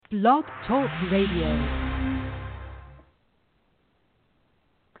Blog Talk Radio.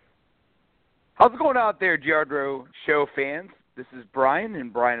 How's it going out there, DeArd-Ro show fans? This is Brian,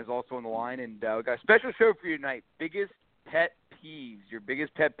 and Brian is also on the line, and we got a special show for you tonight. Biggest pet peeves, your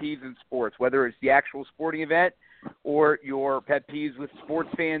biggest pet peeves in sports, whether it's the actual sporting event or your pet peeves with sports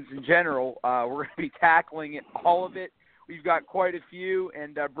fans in general. We're going to be tackling all of it. We've got quite a few,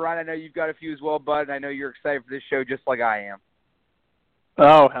 and Brian, I know you've got a few as well, bud, and I know you're excited for this show just like I am.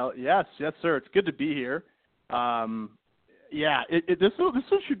 Oh, hell yes, sir. It's good to be here. This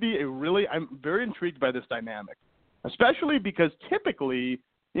should be I'm very intrigued by this dynamic, especially because typically,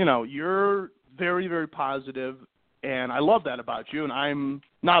 you're very, very positive, and I love that about you, and I'm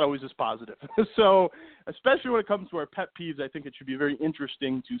not always as positive. So, especially when it comes to our pet peeves, I think it should be very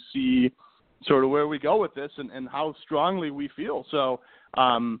interesting to see sort of where we go with this and how strongly we feel. So,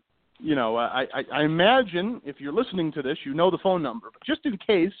 I imagine if you're listening to this, you know the phone number. But just in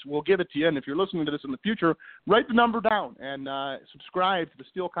case, we'll give it to you. And if you're listening to this in the future, write the number down and subscribe to the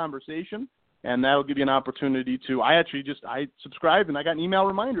Steel Conversation. And that'll give you an opportunity to – I subscribed and I got an email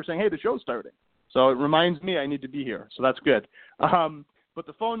reminder saying, hey, the show's starting. So it reminds me I need to be here. So that's good. But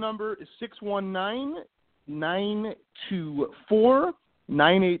the phone number is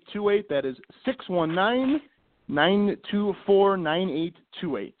 619-924-9828. That is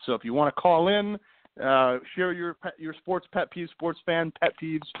 619-924-9828. So if you want to call in, share your sports pet peeves, sports fan pet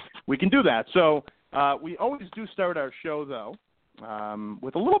peeves, we can do that. So we always do start our show, though,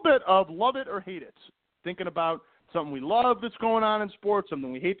 with a little bit of love it or hate it, thinking about something we love that's going on in sports,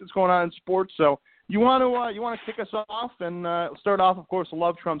 something we hate that's going on in sports. So you want to kick us off and start off, of course,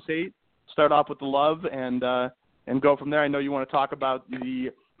 love trumps hate. Start off with the love and go from there. I know you want to talk about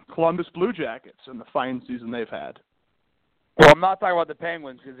the Columbus Blue Jackets and the fine season they've had. Well, I'm not talking about the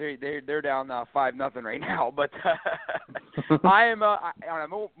Penguins because they're down 5-0 right now. But I am on a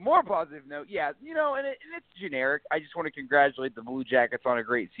more positive note. Yeah, and it's generic. I just want to congratulate the Blue Jackets on a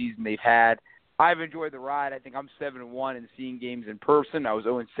great season they've had. I've enjoyed the ride. I think I'm 7-1 in seeing games in person. I was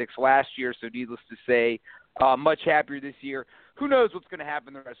 0-6 last year, so needless to say, much happier this year. Who knows what's going to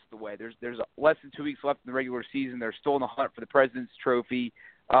happen the rest of the way? There's less than 2 weeks left in the regular season. They're still in the hunt for the President's Trophy.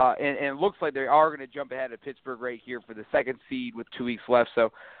 And it looks like they are going to jump ahead of Pittsburgh right here for the second seed with 2 weeks left.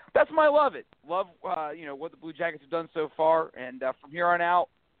 So that's my love it. Love, what the Blue Jackets have done so far. And from here on out,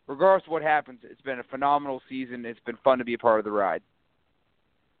 regardless of what happens, it's been a phenomenal season. It's been fun to be a part of the ride.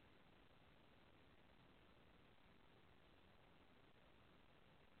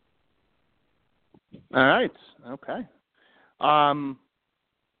 All right. Okay.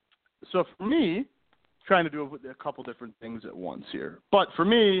 So for me, trying to do a couple different things at once here. But for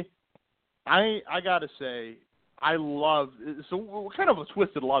me, I got to say, I love – so we're kind of a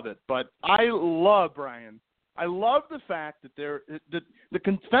twisted love it, but I love, Brian, I love the fact that the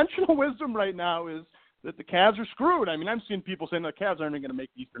conventional wisdom right now is that the Cavs are screwed. I mean, I'm seeing people saying the Cavs aren't even going to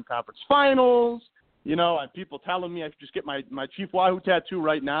make the Eastern Conference Finals. And people telling me I should just get my Chief Wahoo tattoo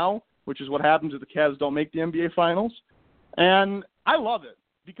right now, which is what happens if the Cavs don't make the NBA Finals. And I love it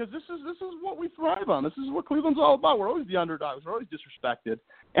because this is what we thrive on. This is what Cleveland's all about. We're always the underdogs. We're always disrespected.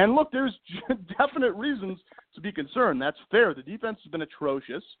 And look, there's definite reasons to be concerned. That's fair. The defense has been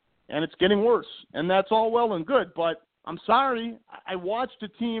atrocious, and it's getting worse. And that's all well and good. But I'm sorry, I watched a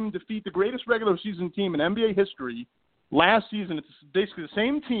team defeat the greatest regular season team in NBA history last season. It's basically the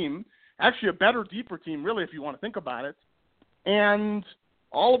same team, actually a better, deeper team, really, if you want to think about it. And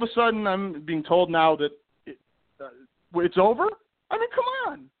all of a sudden, I'm being told now that it's over? I mean, come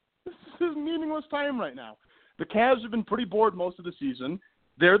on. This is meaningless time right now. The Cavs have been pretty bored most of the season.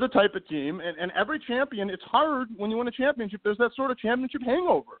 They're the type of team, and every champion, it's hard when you win a championship. There's that sort of championship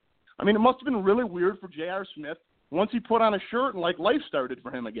hangover. I mean, it must have been really weird for J.R. Smith once he put on a shirt and, life started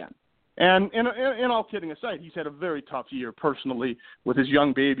for him again. And all kidding aside, he's had a very tough year personally with his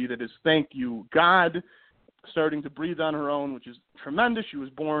young baby that is, thank you, God, starting to breathe on her own, which is tremendous. She was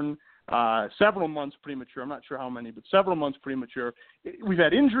born several months premature. I'm not sure how many, but several months premature. We've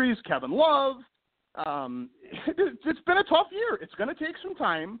had injuries, Kevin Love. It's been a tough year. It's going to take some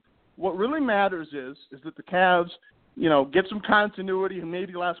time. What really matters is that the Cavs, get some continuity and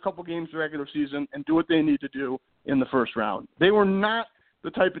maybe last couple games of the regular season and do what they need to do in the first round. They were not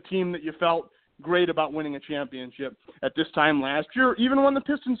the type of team that you felt great about winning a championship at this time last year, even when the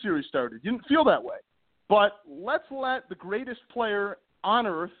Pistons series started. You didn't feel that way. But let's let the greatest player on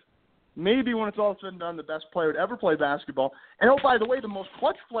earth, maybe when it's all said and done, the best player to ever play basketball, and oh, by the way, the most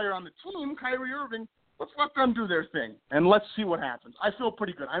clutch player on the team, Kyrie Irving, let's let them do their thing, and let's see what happens. I feel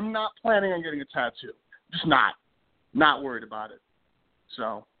pretty good. I'm not planning on getting a tattoo. Just not worried about it.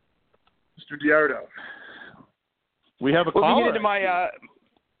 So, Mr. DeArd-Ro, we have a caller. We'll get into my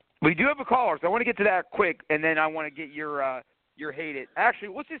We do have a caller, so I want to get to that quick, and then I want to get your hate it. Actually,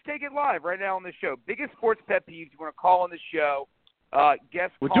 let's just take it live right now on the show. Biggest sports pet peeves you want to call on the show.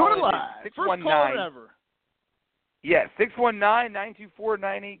 Guest We're call doing it live. First caller ever. Yes,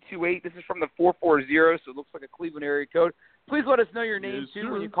 619-924-9828. This is from the 440, so it looks like a Cleveland area code. Please let us know your name,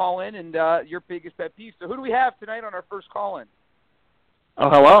 too, when you call in, and your biggest pet peeve. So who do we have tonight on our first call-in? Oh,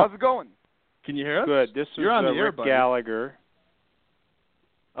 hello. How's it going? Can you hear us? Good. This is You're on the air, Rick buddy. Gallagher.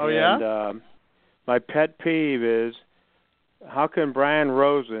 Oh, yeah? And my pet peeve is, how can Brian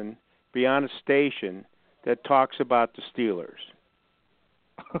Rosen be on a station that talks about the Steelers?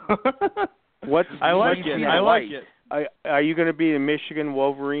 I like it. I like it. Are you going to be a Michigan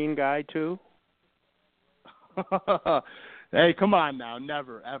Wolverine guy, too? Hey, come on now.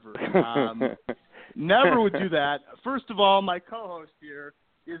 Never, ever. Never would do that. First of all, my co-host here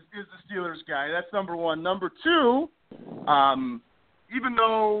is the Steelers guy. That's number one. Number two, even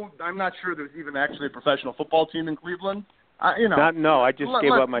though I'm not sure there's even actually a professional football team in Cleveland, I just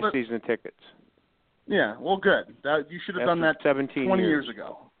gave up my season tickets. Yeah, well, good. You should have done that 17 20 years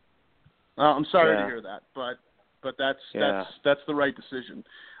ago. I'm sorry to hear that, but that's the right decision.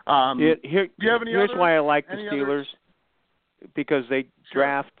 Do you have any here's why I like the Steelers, because they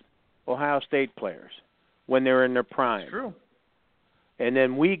draft Ohio State players when they're in their prime. That's true. And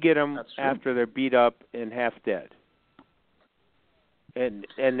then we get them after they're beat up and half dead. And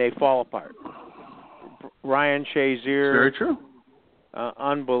they fall apart. Ryan Shazier. Very true.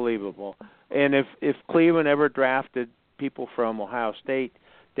 Unbelievable. And if Cleveland ever drafted people from Ohio State,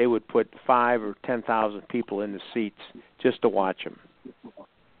 they would put 5,000 or 10,000 people in the seats just to watch them.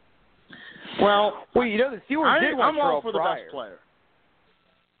 Well, the Steelers did want I'm all Terrell for Pryor. The best player.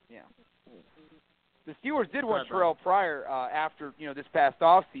 Yeah. The Steelers did want Terrell Pryor after this past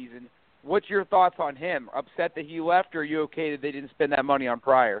off season. What's your thoughts on him? Upset that he left, or are you okay that they didn't spend that money on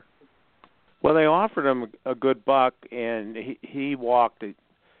Pryor? Well, they offered him a good buck, and he walked it.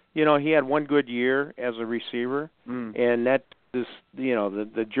 He had one good year as a receiver, and that is,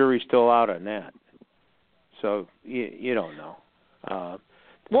 the jury's still out on that. So you don't know. I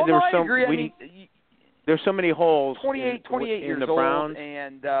agree. There's so many holes. 28 years in the old Browns,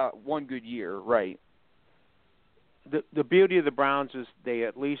 and one good year, right? The beauty of the Browns is they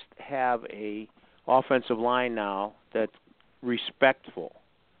at least have a offensive line now that's respectful,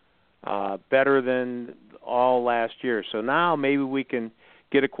 better than all last year. So now maybe we can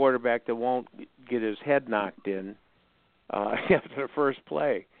get a quarterback that won't get his head knocked in after the first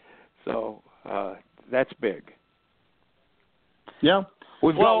play. So that's big. Yeah.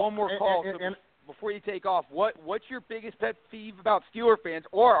 We've got one more call. And before you take off, what's your biggest pet peeve about Steeler fans,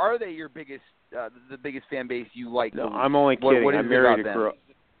 or are they your biggest the biggest fan base you like? No, I'm only kidding. I married a girl.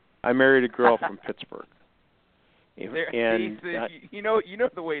 I married a girl from Pittsburgh. And you know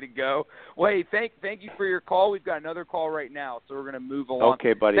the way to go. Well, hey, thank you for your call. We've got another call right now, so we're going to move along.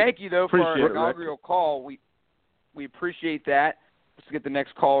 Okay, buddy. Thank you though for our inaugural call. We appreciate that. Let's get the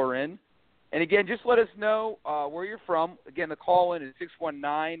next caller in. And again, just let us know where you're from. Again, the call in is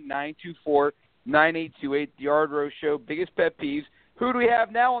 619-924-9828. DeArd-Ro Show. Biggest pet peeves. Who do we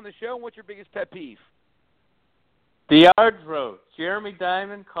have now on the show? And what's your biggest pet peeve? DeArd-Ro, Jeremy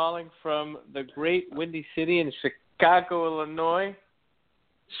Diamond calling from the great Windy City in Chicago, Illinois.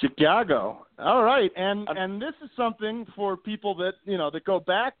 Chicago. All right. And this is something for people that, that go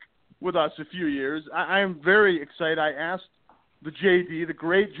back with us a few years. I am very excited. I asked the JD, the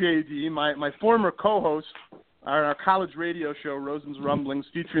great JD, my former co-host on our college radio show, Rosen's Rumblings,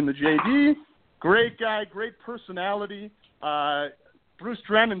 featuring the JD. Great guy, great personality. Bruce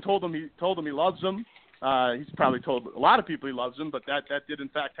Drennan told him he loves him. He's probably told a lot of people he loves him, but that did in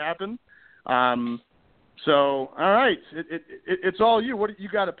fact happen. So, all right, it's all you. What you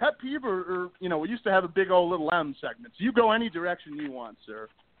got, a pet peeve, or we used to have a big old little M segment. So you go any direction you want, sir.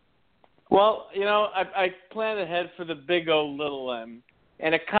 Well, I planned ahead for the big O little M,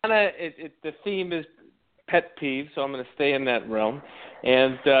 and the theme is pet peeve, so I'm going to stay in that realm.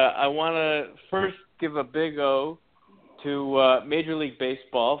 And I want to first give a big O to Major League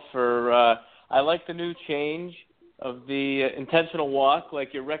Baseball for I like the new change of the intentional walk,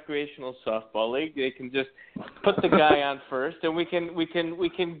 like your recreational softball league. They can just put the guy on first, and we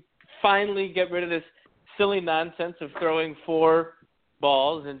can finally get rid of this silly nonsense of throwing 4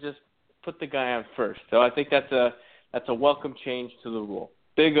 balls and just put the guy on first. So I think that's a welcome change to the rule.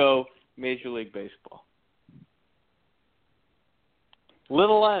 Big O, Major League Baseball.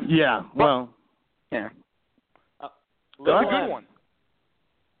 Little M. Yeah, well. Yeah. That's a good one.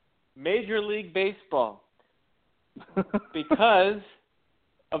 Major League Baseball. Because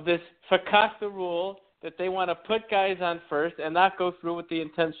of this fakakta rule that they want to put guys on first and not go through with the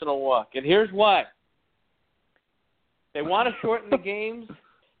intentional walk. And here's why. They want to shorten the games.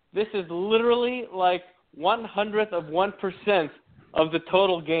 This is literally like 1/100% of the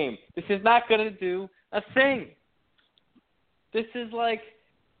total game. This is not going to do a thing. This is like,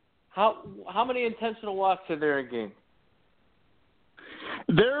 how many intentional walks are there a game?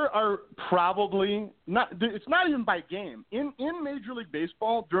 There are probably not. It's not even by game. In Major League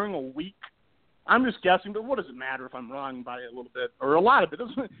Baseball during a week, I'm just guessing, but what does it matter if I'm wrong by a little bit or a lot of it?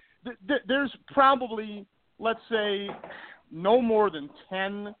 There's probably, let's say, no more than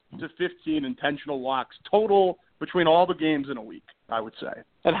 10 to 15 intentional walks total between all the games in a week, I would say.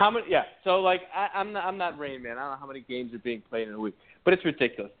 And how many? Yeah. So like, I'm not Rain Man. I don't know how many games are being played in a week, but it's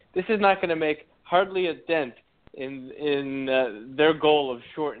ridiculous. This is not going to make hardly a dent in their goal of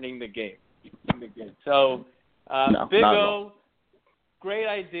shortening the game. So, Big O, great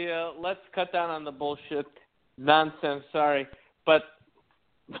idea. Let's cut down on the bullshit nonsense. Sorry, but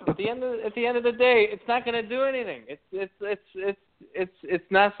at the end of the day, it's not going to do anything.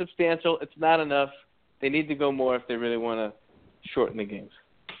 It's not substantial. It's not enough. They need to go more if they really want to shorten the games.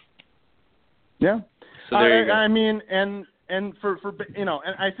 Yeah. So there you go. I mean, and for and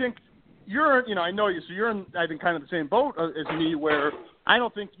I think you're, I know you, so you're in, I think, kind of the same boat as me, where I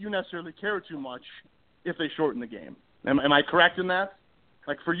don't think you necessarily care too much if they shorten the game. Am I correct in that?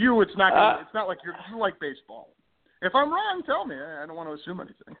 Like, for you, it's not like you like baseball. If I'm wrong, tell me. I don't want to assume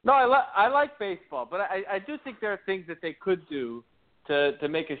anything. No, I like baseball, but I do think there are things that they could do to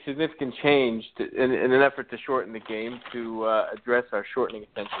make a significant change in an effort to shorten the game to address our shortening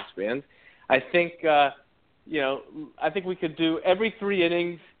attention spans. I think I think we could do every 3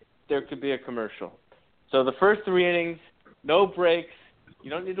 innings there could be a commercial. So the first 3 innings, no breaks. You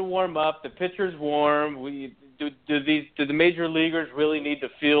don't need to warm up. The pitcher's warm. Do the major leaguers really need to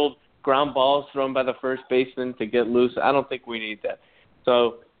field ground balls thrown by the first baseman to get loose? I don't think we need that.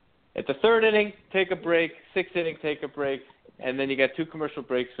 So at the 3rd inning, take a break. 6th inning, take a break. And then you got 2 commercial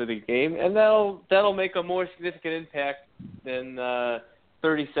breaks for the game. And that'll make a more significant impact than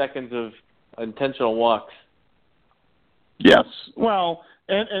 30 seconds of intentional walks. Yes. Well,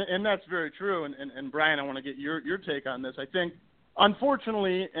 and that's very true. And Brian, I want to get your take on this. I think,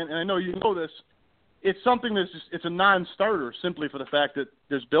 unfortunately, and I know you know this, it's something that's just, it's a non-starter simply for the fact that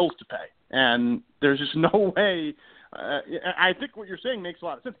there's bills to pay. And there's just no way. I think what you're saying makes a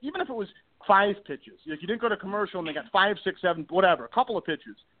lot of sense. Even if it was 5 pitches, like you didn't go to commercial and they got 5, 6, 7, whatever, a couple of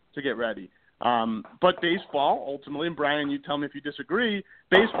pitches to get ready. But baseball, ultimately, and Brian, you tell me if you disagree,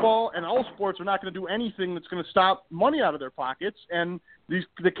 baseball and all sports are not going to do anything that's going to stop money out of their pockets, and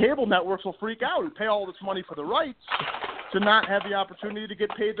the cable networks will freak out and pay all this money for the rights to not have the opportunity to get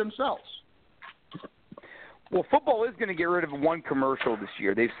paid themselves. Well, football is going to get rid of 1 commercial this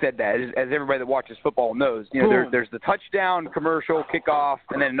year. They've said that, as everybody that watches football knows. There's the touchdown commercial, kickoff,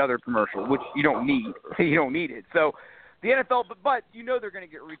 and then another commercial, which you don't need. You don't need it. So the NFL, but they're going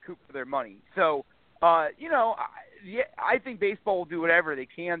to get recouped for their money. So, I think baseball will do whatever they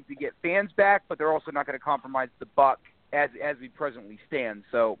can to get fans back, but they're also not going to compromise the buck as we presently stand.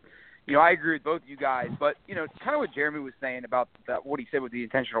 So, I agree with both of you guys, but, kind of what Jeremy was saying about what he said with the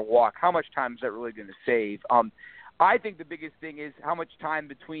intentional walk, how much time is that really going to save? I think the biggest thing is how much time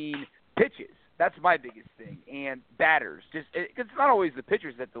between pitches. That's my biggest thing. And batters. Just it's not always the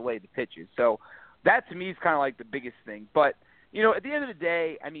pitchers that delay the pitches. So that, to me, is kind of like the biggest thing. But, at the end of the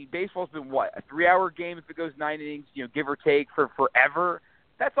day, I mean, baseball's been, a 3-hour game if it goes 9 innings, give or take, for forever.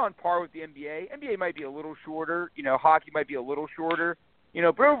 That's on par with the NBA. NBA might be a little shorter. Hockey might be a little shorter.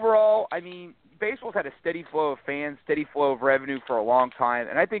 But overall, I mean, baseball's had a steady flow of fans, steady flow of revenue for a long time.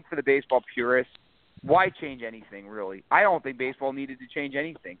 And I think for the baseball purists, why change anything, really? I don't think baseball needed to change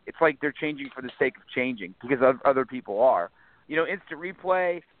anything. It's like they're changing for the sake of changing because other people are. Instant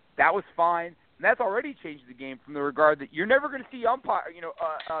replay, that was fine. And that's already changed the game from the regard that you're never going to see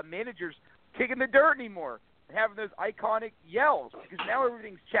managers kicking the dirt anymore and having those iconic yells because now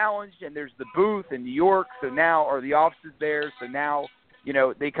everything's challenged and there's the booth in New York, or the offices there, so now –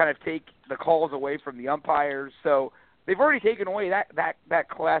 they kind of take the calls away from the umpires. So they've already taken away that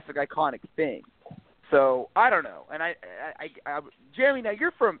classic iconic thing. So I don't know. And I Jeremy, now I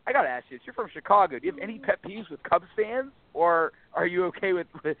got to ask you this. You're from Chicago. Do you have any pet peeves with Cubs fans, or are you okay with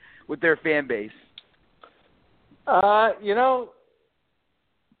their fan base? I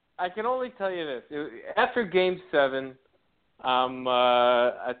can only tell you this. After Game 7,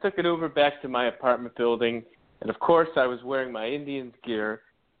 I took an Uber back to my apartment building. And, of course, I was wearing my Indians gear.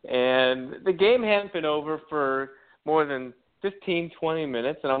 And the game hadn't been over for more than 15, 20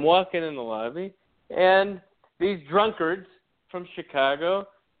 minutes. And I'm walking in the lobby. And these drunkards from Chicago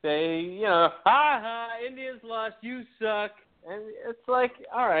say, you know, ha, Indians lost, you suck. And it's like,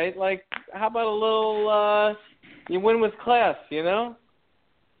 all right, like, how about a little, you win with class, you know?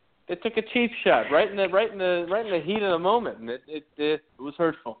 They took a cheap shot right in the heat of the moment, and it was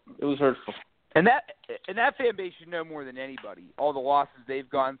hurtful. It was hurtful. And that fan base should know more than anybody all the losses they've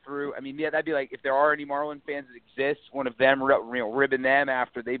gone through. I mean, yeah, that'd be like if there are any Marlin fans that exist, one of them, ribbing them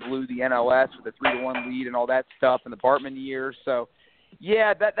after they blew the NLS with a 3-1 lead and all that stuff in the Bartman years. So,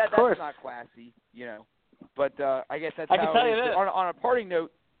 yeah, that's not classy, you know. But I guess that's I how can tell it you is. this. On a parting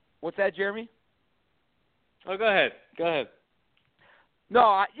note, what's that, Jeremy? Oh, go ahead.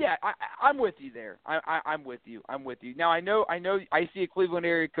 No, I'm with you there. I'm with you. Now I know. I see a Cleveland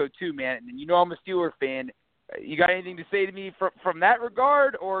area code too, man, and you know I'm a Steeler fan. You got anything to say to me from that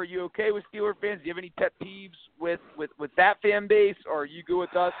regard, or are you okay with Steeler fans? Do you have any pet peeves with that fan base, or are you good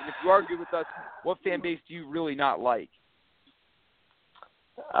with us? And if you are good with us, what fan base do you really not like?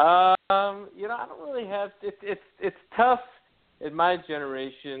 I don't really have. It's tough in my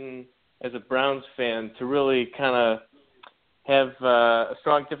generation as a Browns fan to really kind of have a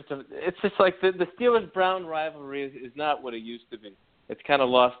strong difference. It's just like the Steelers-Brown rivalry is not what it used to be. It's kind of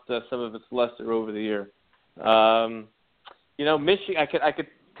lost some of its luster over the year. Michigan. I could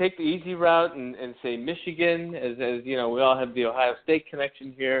take the easy route and say Michigan, as you know, we all have the Ohio State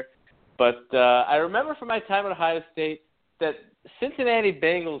connection here. But I remember from my time at Ohio State that Cincinnati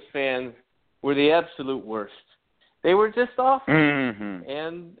Bengals fans were the absolute worst. They were just awful, and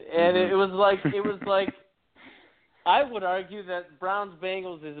it was like. I would argue that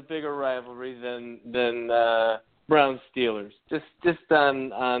Browns-Bengals is a bigger rivalry than Browns-Steelers, just on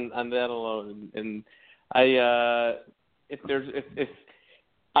that alone. And if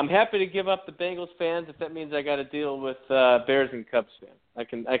I'm happy to give up the Bengals fans if that means I got to deal with Bears and Cubs fans. I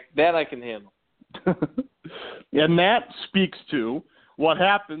can handle. And that speaks to what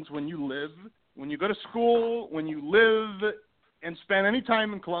happens when you go to school, when you live and spend any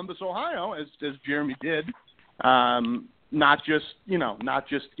time in Columbus, Ohio, as Jeremy did. Not just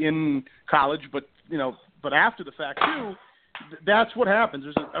in college, but after the fact too. That's what happens.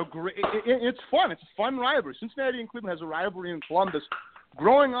 There's it's fun. It's a fun rivalry. Cincinnati and Cleveland has a rivalry in Columbus.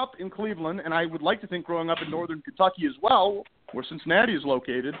 Growing up in Cleveland, and I would like to think growing up in northern Kentucky as well, where Cincinnati is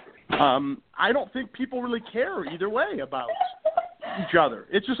located, I don't think people really care either way about each other.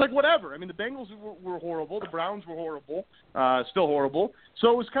 It's just like whatever. I mean, the Bengals were horrible. The Browns were horrible, still horrible.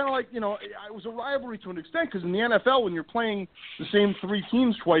 So it was kind of like, it was a rivalry to an extent because in the NFL, when you're playing the same three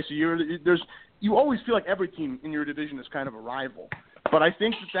teams twice a year, you always feel like every team in your division is kind of a rival. But I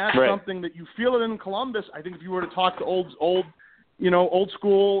think that's right. Something that you feel it in Columbus. I think if you were to talk to old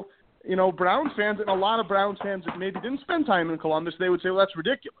school, Browns fans, and a lot of Browns fans that maybe didn't spend time in Columbus, they would say, well, that's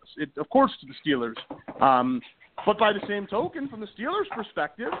ridiculous. Of course, to the Steelers. But by the same token, from the Steelers'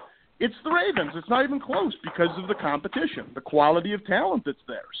 perspective, it's the Ravens. It's not even close because of the competition, the quality of talent that's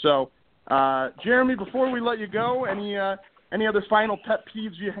there. So, Jeremy, before we let you go, any other final pet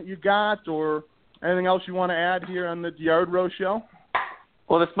peeves you got or anything else you want to add here on the DeArd-Ro show?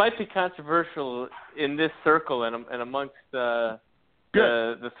 Well, this might be controversial in this circle and amongst the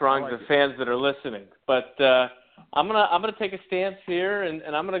throngs of fans that are listening, but I'm gonna take a stance here,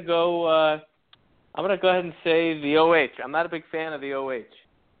 and I'm gonna go. I'm gonna go ahead and say the OH. I'm not a big fan of the OH.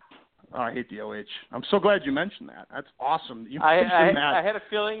 Oh, I hate the OH. I'm so glad you mentioned that. That's awesome. I had a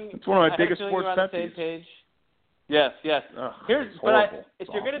feeling. It's one of my biggest sports pet peeves. Page. Yes. Ugh, If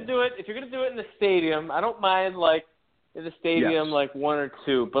you're gonna do it in the stadium, I don't mind in the stadium one or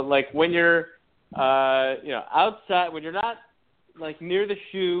two, but when you're outside, when you're not near the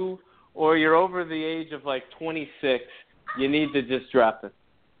shoe or you're over the age of 26, you need to just drop it.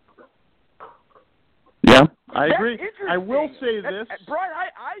 Yeah, I agree. I will say this, Brian.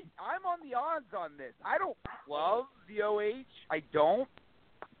 I'm on the odds on this. I don't love the OH. I don't,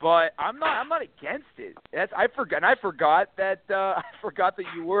 but I'm not against it. I forgot that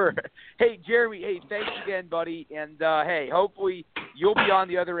you were. Hey, Jeremy. Hey, thanks again, buddy. And hey, hopefully you'll be on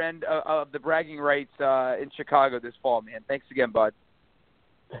the other end of the bragging rights in Chicago this fall, man. Thanks again, bud.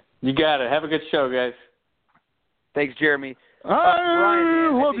 You got it. Have a good show, guys. Thanks, Jeremy.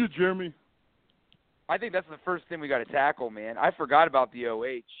 I love you, Jeremy. I think that's the first thing we got to tackle, man. I forgot about the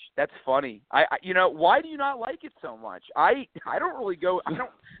OH. That's funny. Why do you not like it so much? I don't really go. I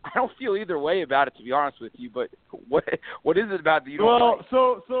don't feel either way about it, to be honest with you. But what is it about that you don't like?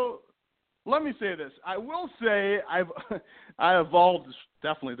 So let me say this. I will say I evolved is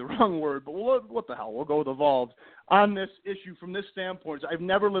definitely the wrong word, but what the hell? We'll go with evolved on this issue from this standpoint. I've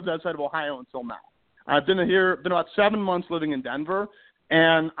never lived outside of Ohio until now. I've been about 7 months living in Denver.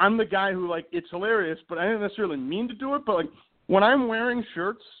 And I'm the guy who, it's hilarious, but I didn't necessarily mean to do it. But, when I'm wearing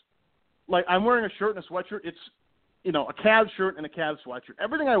shirts, like I'm wearing a shirt and a sweatshirt, it's, you know, a Cavs shirt and a Cavs sweatshirt.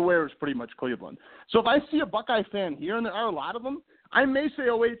 Everything I wear is pretty much Cleveland. So if I see a Buckeye fan here, and there are a lot of them, I may say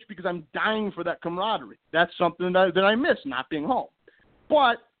OH because I'm dying for that camaraderie. That's something that I miss, not being home.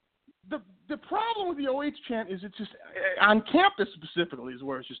 But the problem with the OH chant is it's just, on campus specifically, is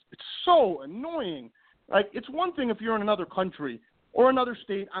where it's so annoying. Like, it's one thing if you're in another country or another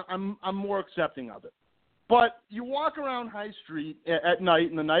state, I'm more accepting of it. But you walk around High Street at night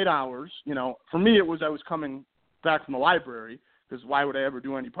in the night hours, you know, for me it was I was coming back from the library, because why would I ever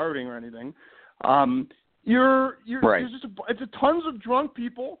do any partying or anything? You're right. It's a tons of drunk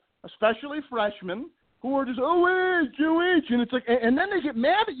people, especially freshmen, who are just OH, and it's like, and then they get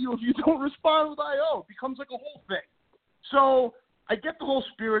mad at you if you don't respond with IO. It becomes like a whole thing. So I get the whole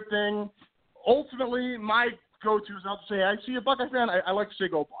spirit thing. Ultimately, my go-to is I'll say, I see a Buckeye fan, I like to say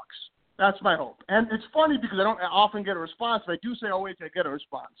go Bucks. That's my hope. And it's funny because I don't often get a response. If I do say OH, I get a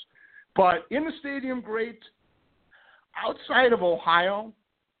response. But in the stadium, great. Outside of Ohio,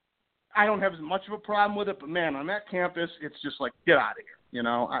 I don't have as much of a problem with it. But, man, on that campus, it's just like, get out of here. You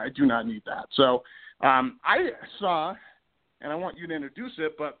know, I do not need that. So I saw, and I want you to introduce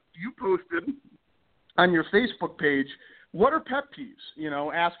it, but you posted on your Facebook page, what are pet peeves? You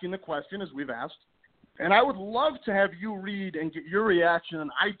know, asking the question as we've asked. And I would love to have you read and get your reaction, and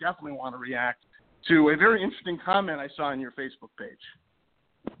I definitely want to react to a very interesting comment I saw on your Facebook page.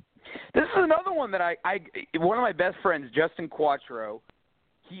 This is another one that one of my best friends, Justin Quattro,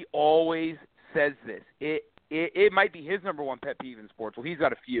 he always says this. It might be his number one pet peeve in sports. Well, he's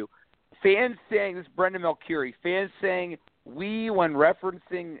got a few. Fans saying, this is Brendan Melchiori, fans saying we when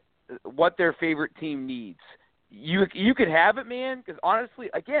referencing what their favorite team needs. You could have it, man, because honestly,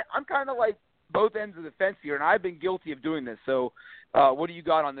 again, I'm kind of like both ends of the fence here, and I've been guilty of doing this. So what do you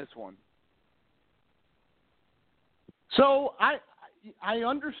got on this one? So I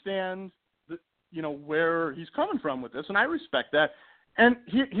understand where he's coming from with this, and I respect that. And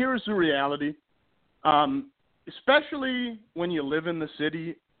here's the reality. Especially when you live in the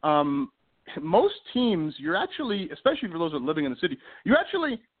city, most teams, you're actually, especially for those that are living in the city, you're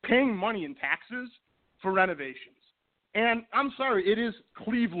actually paying money in taxes for renovations. And I'm sorry, it is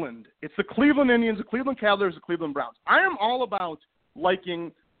Cleveland. It's the Cleveland Indians, the Cleveland Cavaliers, the Cleveland Browns. I am all about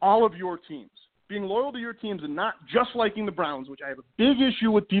liking all of your teams, being loyal to your teams, and not just liking the Browns, which I have a big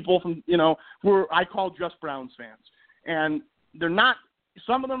issue with people from, who I call just Browns fans. And they're not,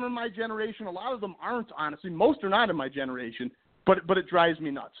 some of them are in my generation, a lot of them aren't, honestly. Most are not in my generation, but it drives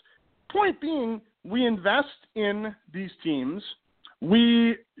me nuts. Point being, we invest in these teams.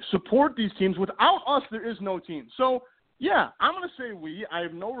 We support these teams. Without us, there is no team. So, yeah, I'm going to say we. I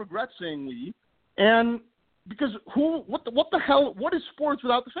have no regrets saying we. And because what the hell, what is sports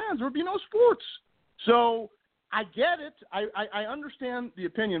without the fans? There would be no sports. So I get it. I understand the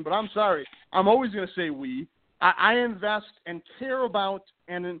opinion, but I'm sorry. I'm always going to say we. I invest and care about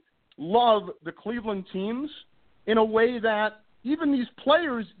and love the Cleveland teams in a way that even these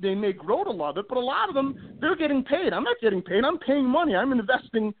players, they may grow to love it, but a lot of them, they're getting paid. I'm not getting paid. I'm paying money. I'm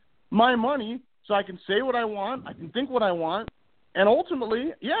investing my money so I can say what I want. I can think what I want. And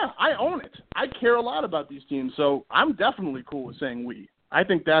ultimately, yeah, I own it. I care a lot about these teams, so I'm definitely cool with saying we. I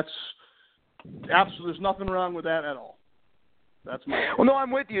think that's absolutely, there's nothing wrong with that at all. That's my opinion. Well, no, I'm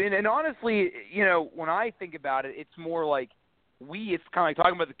with you. And honestly, when I think about it, it's more like it's kind of like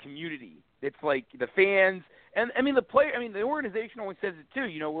talking about the community. It's like the fans. And, the organization always says it too.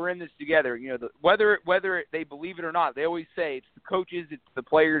 We're in this together. Whether they believe it or not, they always say it's the coaches, it's the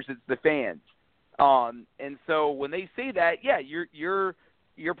players, it's the fans. And so when they say that, yeah, you're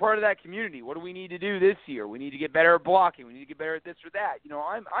part of that community. What do we need to do this year? We need to get better at blocking. We need to get better at this or that.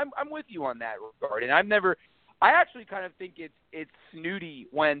 I'm with you on that regard. And I actually kind of think it's snooty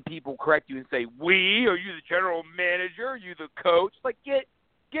when people correct you and say, we, are you the general manager? Are you the coach? Like, get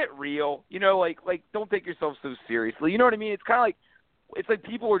real. Like don't take yourself so seriously. You know what I mean? It's kind of like, it's like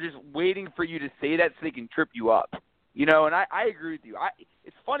people are just waiting for you to say that so they can trip you up. And I agree with you.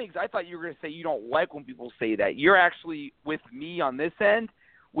 It's funny because I thought you were going to say you don't like when people say that. You're actually with me on this end,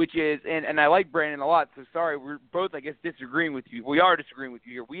 which is, and I like Brandon a lot, so sorry, we're both, I guess, disagreeing with you. We are disagreeing with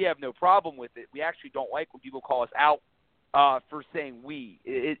you here. We have no problem with it. We actually don't like when people call us out for saying we.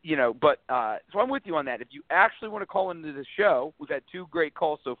 So I'm with you on that. If you actually want to call into the show, we've had 2 great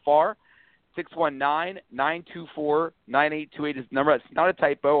calls so far. 619-924-9828 is the number. That's not a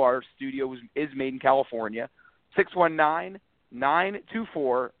typo. Our studio is made in California.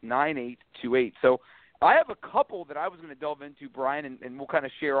 619-924-9828. So I have a couple that I was going to delve into, Brian, and we'll kind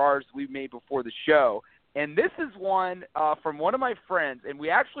of share ours we've made before the show. And this is one from one of my friends, and we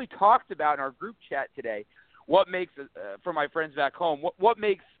actually talked about in our group chat today what makes for my friends back home, what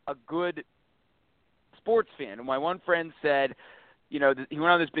makes a good sports fan. And my one friend said, he went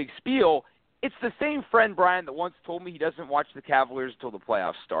on this big spiel. It's the same friend, Brian, that once told me he doesn't watch the Cavaliers until the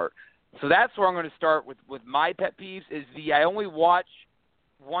playoffs start. So that's where I'm going to start with my pet peeves is I only watch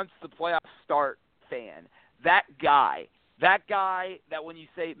once the playoffs start fan. That guy that when you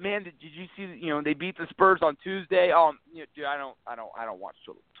say, man, did you see, they beat the Spurs on Tuesday? Dude, I don't watch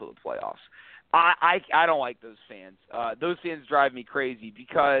till the playoffs. I don't like those fans. Those fans drive me crazy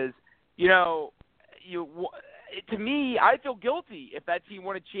because, to me, I feel guilty if that team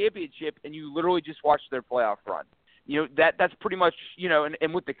won a championship and you literally just watched their playoff run. That's pretty much,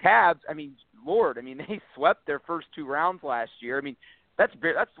 and with the Cavs, they swept their first 2 rounds last year. That's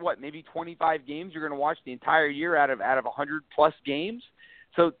what, maybe 25 games you're going to watch the entire year out of 100 plus games.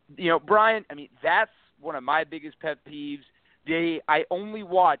 So, Brian, that's one of my biggest pet peeves. I only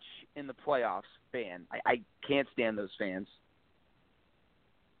watch in the playoffs fan. I can't stand those fans.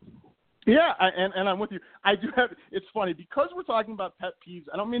 Yeah, and I'm with you. I do have. It's funny because we're talking about pet peeves.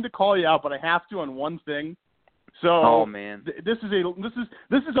 I don't mean to call you out, but I have to on one thing. So, oh man, this is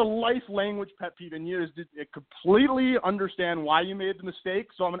a life language pet peeve, and you completely understand why you made the mistake.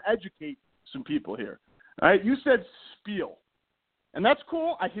 So I'm gonna educate some people here. All right, you said spiel, and that's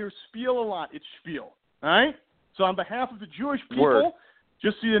cool. I hear spiel a lot. It's spiel. All right. So on behalf of the Jewish people,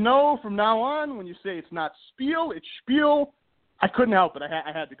 just so you know, from now on, when you say it's not spiel, it's spiel. I couldn't help it.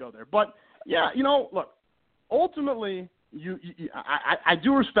 I had to go there. But, yeah, look, ultimately, I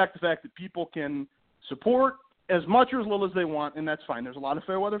do respect the fact that people can support as much or as little as they want, and that's fine. There's a lot of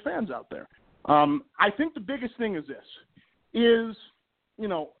fair weather fans out there. I think the biggest thing is this,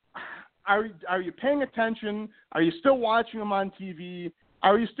 are you paying attention? Are you still watching them on TV?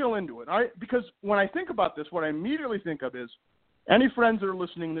 Are you still into it? All right? Because when I think about this, what I immediately think of is any friends that are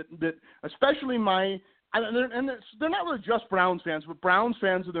listening that especially they're not really just Browns fans, but Browns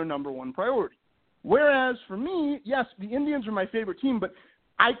fans are their number one priority. Whereas for me, yes, the Indians are my favorite team, but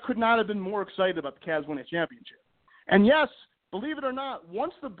I could not have been more excited about the Cavs winning a championship. And yes, believe it or not,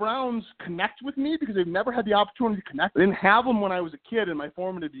 once the Browns connect with me, because they've never had the opportunity to connect, I didn't have them when I was a kid in my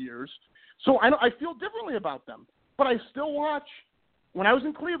formative years, so I feel differently about them. But I still watch. When I was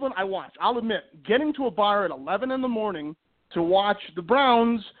in Cleveland, I watched. I'll admit, getting to a bar at 11 in the morning to watch the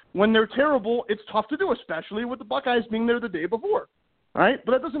Browns when they're terrible, it's tough to do, especially with the Buckeyes being there the day before. All right?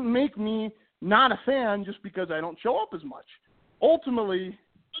 But that doesn't make me not a fan just because I don't show up as much. Ultimately,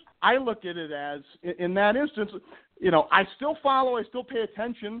 I look at it as, in that instance, I still follow, I still pay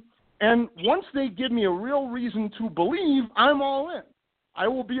attention, and once they give me a real reason to believe, I'm all in. I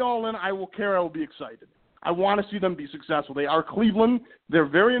will be all in, I will care, I will be excited. I want to see them be successful. They are Cleveland. They're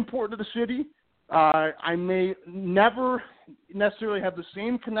very important to the city. I may never necessarily have the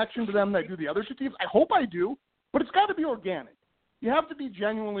same connection to them that I do the other two teams. I hope I do, but it's got to be organic. You have to be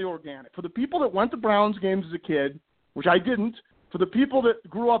genuinely organic. For the people that went to Browns games as a kid, which I didn't, for the people that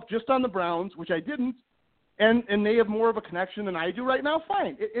grew up just on the Browns, which I didn't, and they have more of a connection than I do right now,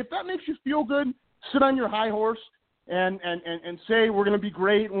 fine. If that makes you feel good, sit on your high horse and say we're going to be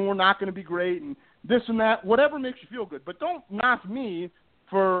great and we're not going to be great and this and that, whatever makes you feel good. But don't knock me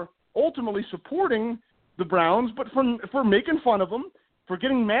for ultimately supporting the Browns, but for making fun of them, for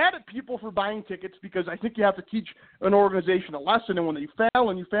getting mad at people for buying tickets, because I think you have to teach an organization a lesson, and when you fail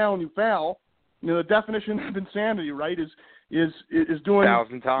and you fail and you fail, the definition of insanity, right, is doing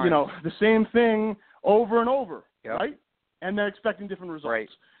 1,000 times. The same thing over and over, yep. Right, and then expecting different results. Right.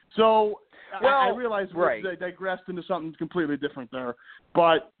 So I Well, realize right. I digressed into something completely different there,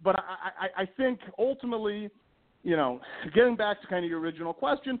 but I think ultimately, getting back to kind of your original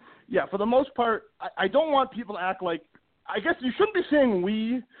question, yeah, for the most part, I don't want people to act like, I guess you shouldn't be saying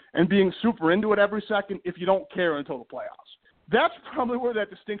we and being super into it every second if you don't care until the playoffs. That's probably where that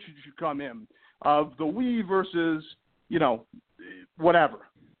distinction should come in of the we versus, whatever.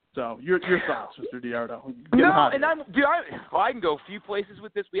 So your thoughts, Mr. DeArd-Ro. No, and I can go a few places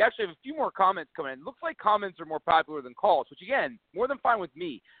with this. We actually have a few more comments coming in. It looks like comments are more popular than calls, which, again, more than fine with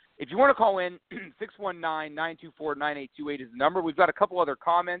me. If you want to call in, 619-924-9828 is the number. We've got a couple other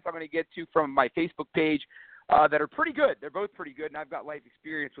comments I'm going to get to from my Facebook page that are pretty good. They're both pretty good, and I've got life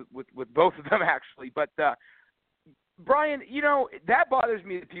experience with both of them, actually. But, Brian, that bothers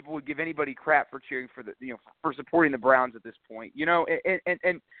me that people would give anybody crap for cheering for for supporting the Browns at this point.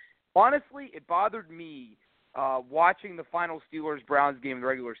 And honestly, it bothered me watching the final Steelers-Browns game in the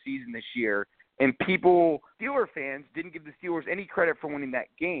regular season this year, and Steeler fans didn't give the Steelers any credit for winning that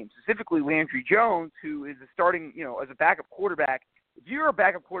game, specifically Landry Jones, who is starting, as a backup quarterback. If you're a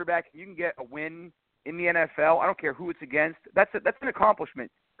backup quarterback and you can get a win in the NFL, I don't care who it's against, that's an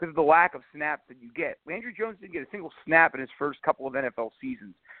accomplishment. because of the lack of snaps that you get. Landry Jones didn't get a single snap in his first couple of NFL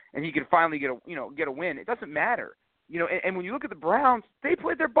seasons, and he could finally get a win. It doesn't matter. And when you look at the Browns, they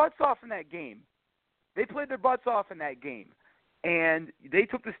played their butts off in that game. And they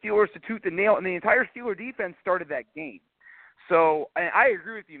took the Steelers to tooth and nail, and the entire Steeler defense started that game. So I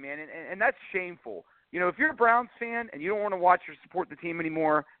agree with you, man, and that's shameful. If you're a Browns fan and you don't want to watch or support the team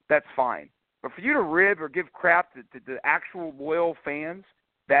anymore, that's fine. But for you to rib or give crap to the actual loyal fans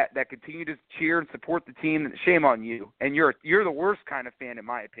that continue to cheer and support the team, shame on you. And you're the worst kind of fan, in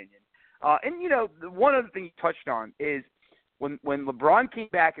my opinion. And one other thing you touched on is when LeBron came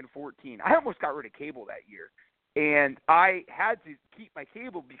back in 2014, I almost got rid of cable that year. And I had to keep my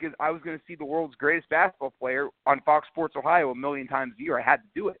cable because I was going to see the world's greatest basketball player on Fox Sports Ohio 1 million times a year. I had to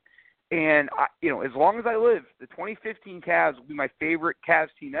do it. And, as long as I live, the 2015 Cavs will be my favorite Cavs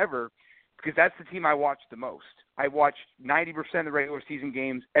team ever because that's the team I watched the most. I watched 90% of the regular season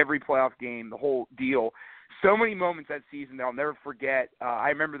games, every playoff game, the whole deal. So many moments that season that I'll never forget. I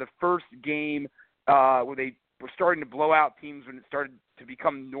remember the first game where they were starting to blow out teams when it started to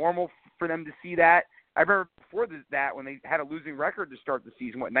become normal for them to see that. I remember before that when they had a losing record to start the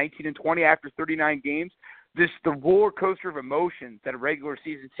season, 19-20 after 39 games. The roller coaster of emotions that a regular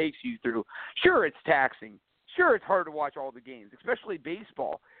season takes you through. Sure, it's taxing. Sure, it's hard to watch all the games, especially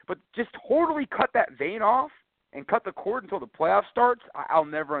baseball. But just totally cut that vein off and cut the cord until the playoff starts, I'll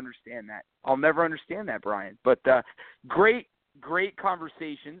never understand that. Brian. But great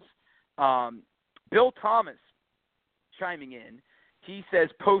conversations. Bill Thomas chiming in. He says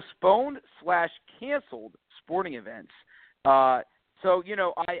postponed/canceled sporting events. So,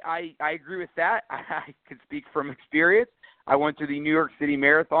 I agree with that. I can speak from experience. I went to the New York City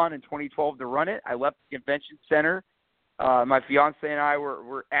Marathon in 2012 to run it. I left the convention center. My fiance and I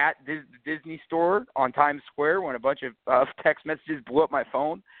were at the Disney store on Times Square when a bunch of text messages blew up my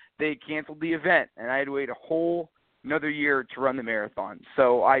phone. They canceled the event, and I had to wait another year to run the marathon.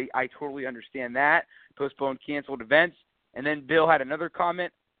 So I totally understand that. Postponed, canceled events. And then Bill had another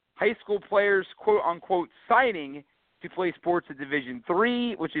comment. High school players, quote unquote, signing to play sports at Division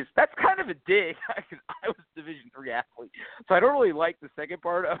III, that's kind of a dig because I was a Division III athlete. So I don't really like the second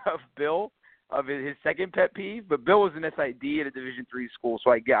part of Bill, of his second pet peeve. But Bill was an SID at a Division III school,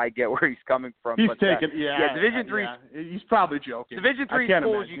 so I get where he's coming from. He's taking, Division III. Yeah, he's probably joking. Division III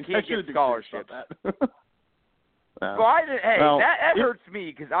schools, you can't get scholarships. That hurts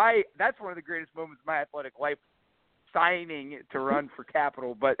me because that's one of the greatest moments of my athletic life. Signing to run for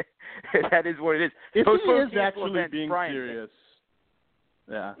Capital, but that is what it is. If he is actually being serious,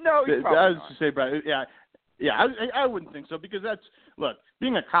 yeah. No, he's probably I was not. to say, Brian, I wouldn't think so because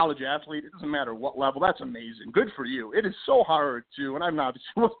being a college athlete, it doesn't matter what level. That's amazing. Good for you. It is so hard to, and I'm not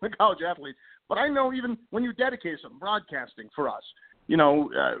a college athlete, but I know even when you dedicate something, broadcasting for us, a little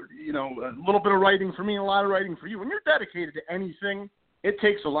bit of writing for me, a lot of writing for you. When you're dedicated to anything, it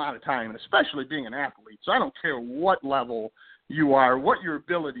takes a lot of time, and especially being an athlete. So I don't care what level you are, what your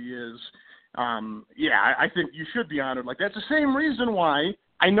ability is. I think you should be honored like that. It's the same reason why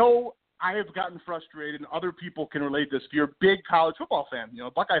I know I have gotten frustrated, and other people can relate this. If you're a big college football fan,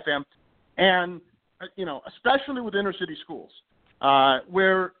 Buckeye fan, and, especially with inner city schools,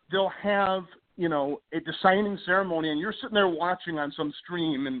 where they'll have, the signing ceremony, and you're sitting there watching on some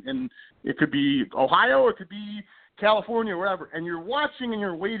stream, and it could be Ohio or it could be California or wherever, and you're watching and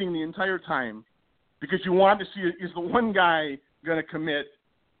you're waiting the entire time because you want to see is the one guy going to commit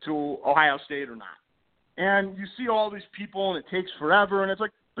to Ohio State or not. And you see all these people, and it takes forever, and it's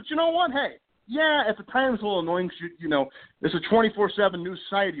like, but you know what? Hey, yeah, at the time it's a little annoying because, it's a 24/7 news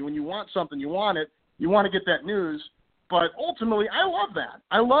society. When you want something, you want it. You want to get that news. But ultimately, I love that.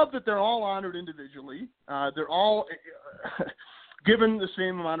 I love that they're all honored individually. They're all given the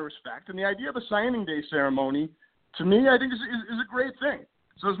same amount of respect. And the idea of a signing day ceremony, to me, I think is a great thing.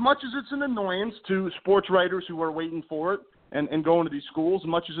 So as much as it's an annoyance to sports writers who are waiting for it and going to these schools, as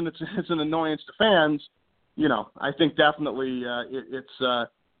much as it's an annoyance to fans, I think definitely I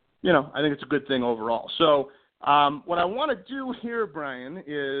think it's a good thing overall. So what I want to do here, Brian,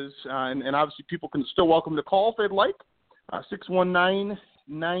 is, and obviously people can still welcome to call if they'd like,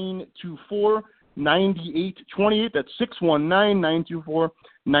 619-924-9828. That's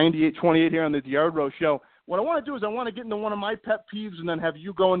 619-924-9828 here on the DeArd-Ro Show. What I want to do is I want to get into one of my pet peeves and then have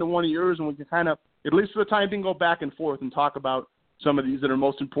you go into one of yours, and we can kind of, at least for the time being, go back and forth and talk about some of these that are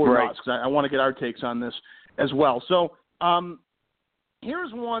most important to us, because I want to get our takes on this as well. So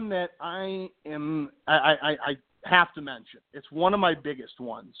here's one that I have to mention. It's one of my biggest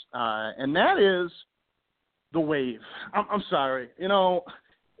ones, and that is the wave. I'm sorry.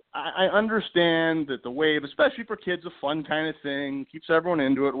 I understand that the wave, especially for kids, a fun kind of thing, keeps everyone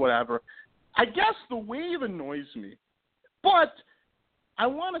into it, whatever. I guess the wave annoys me. But I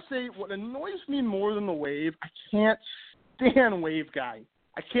want to say what annoys me more than the wave, I can't stand Wave Guy.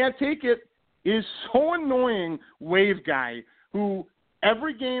 I can't take it. It is so annoying, Wave Guy, who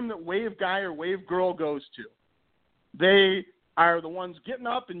every game that Wave Guy or Wave Girl goes to, they are the ones getting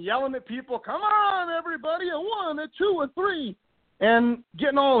up and yelling at people, come on, everybody, a 1, a 2, a 3, and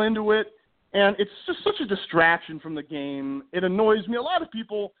getting all into it. And it's just such a distraction from the game. It annoys me. A lot of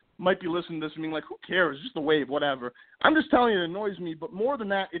people might be listening to this and being like, who cares? Just the wave, whatever. I'm just telling you it annoys me. But more than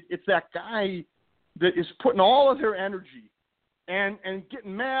that, it's that guy that is putting all of their energy and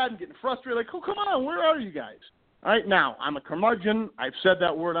getting mad and getting frustrated. Like, oh, come on, where are you guys? All right, now, I'm a curmudgeon. I've said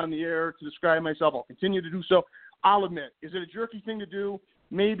that word on the air to describe myself. I'll continue to do so. I'll admit, is it a jerky thing to do?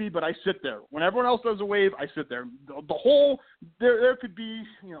 Maybe, but I sit there. When everyone else does a wave, I sit there. The whole, there could be,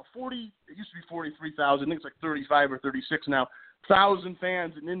 40, it used to be 43,000, I think it's like 35 or 36 now, 1,000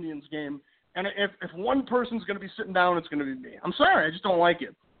 fans at an Indians game. And if one person's going to be sitting down, it's going to be me. I'm sorry, I just don't like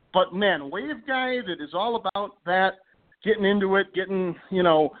it. But, man, wave guy that is all about that, getting into it, getting,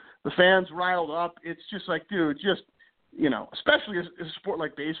 the fans riled up, it's just like, dude, just, especially a sport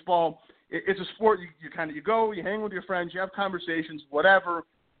like baseball, it's a sport you go, you hang with your friends, you have conversations, whatever.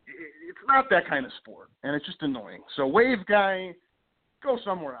 It's not that kind of sport, and it's just annoying. So wave guy, go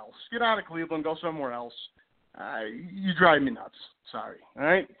somewhere else. Get out of Cleveland, go somewhere else. You drive me nuts. Sorry. All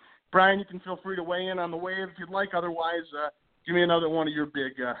right, Brian, you can feel free to weigh in on the wave if you'd like. Otherwise, give me another one of your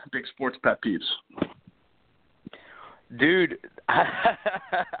big sports pet peeves. Dude,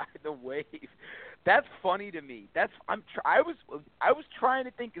 the wave. That's funny to me. I was trying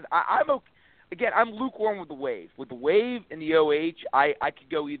to think, because I'm okay. Again, I'm lukewarm with the wave. With the wave and the OH, I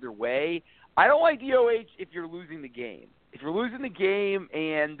could go either way. I don't like the OH if you're losing the game. If you're losing the game,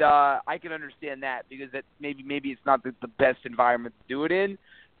 and I can understand that, because that maybe it's not the best environment to do it in.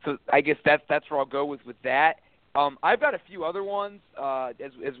 So I guess that's where I'll go with that. I've got a few other ones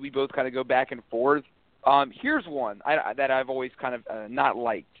as we both kind of go back and forth. Here's one that I've always kind of not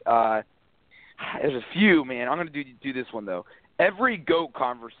liked. There's a few, man. I'm going to do this one, though. Every GOAT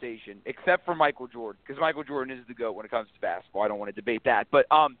conversation, except for Michael Jordan, because Michael Jordan is the GOAT when it comes to basketball. I don't want to debate that. But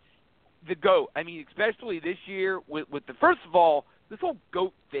the GOAT, I mean, especially this year with the, first of all, this whole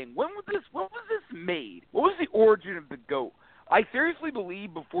GOAT thing. When was this made? What was the origin of the GOAT? I seriously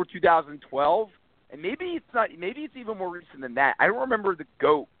believe before 2012, and maybe it's even more recent than that. I don't remember the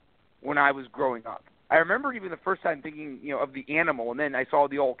GOAT when I was growing up. I remember even the first time thinking, of the animal, and then I saw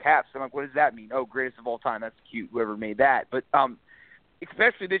the all caps. I'm like, what does that mean? Oh, greatest of all time. That's cute, whoever made that. But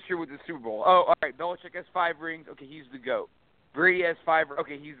especially this year with the Super Bowl. Oh, all right, Belichick has 5 rings. Okay, he's the GOAT. Brady has 5.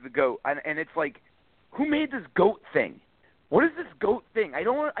 Okay, he's the GOAT. And it's like, who made this GOAT thing? What is this GOAT thing? I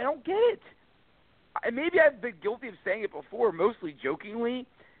don't get it. Maybe I've been guilty of saying it before, mostly jokingly.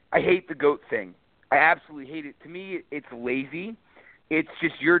 I hate the GOAT thing. I absolutely hate it. To me, it's lazy. It's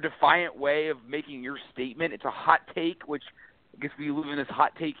just your defiant way of making your statement. It's a hot take, which I guess we live in this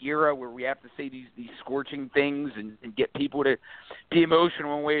hot take era where we have to say these scorching things and get people to be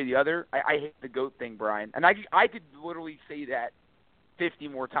emotional one way or the other. I hate the GOAT thing, Brian. And I could literally say that 50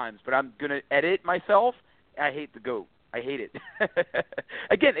 more times, but I'm going to edit myself. I hate the GOAT. I hate it.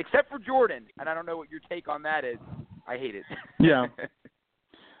 Again, except for Jordan, and I don't know what your take on that is. I hate it. Yeah.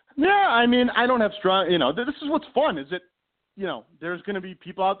 Yeah, I mean, I don't have strong, this is what's fun, is that, there's going to be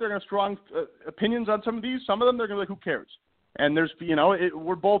people out there who have strong opinions on some of these. Some of them, they're going to be like, who cares? And there's,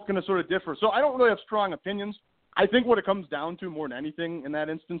 we're both going to sort of differ. So I don't really have strong opinions. I think what it comes down to more than anything in that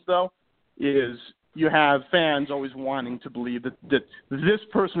instance, though, is you have fans always wanting to believe that this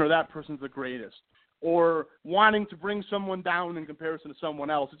person or that person's the greatest, or wanting to bring someone down in comparison to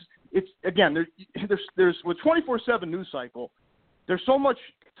someone else. It's again, there's with 24/7 news cycle, there's so much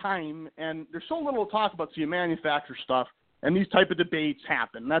time and there's so little to talk about, so you manufacture stuff. And these type of debates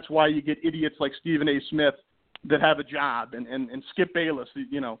happen. That's why you get idiots like Stephen A. Smith that have a job and Skip Bayless,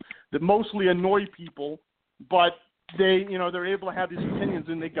 that mostly annoy people, but they're able to have these opinions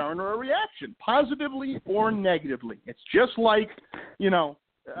and they garner a reaction, positively or negatively. It's just like, I don't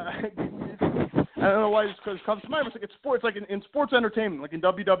know why this comes to mind. It's like it's sports, like in sports entertainment, like in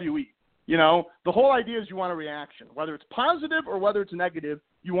WWE. The whole idea is you want a reaction. Whether it's positive or whether it's negative,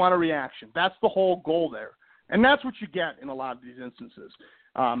 you want a reaction. That's the whole goal there. And that's what you get in a lot of these instances.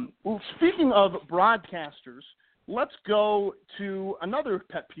 Well, speaking of broadcasters, let's go to another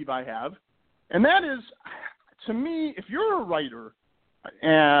pet peeve I have, and that is, to me, if you're a writer,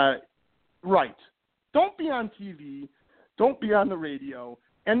 write. Don't be on TV. Don't be on the radio.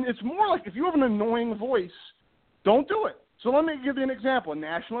 And it's more like if you have an annoying voice, don't do it. So let me give you an example, a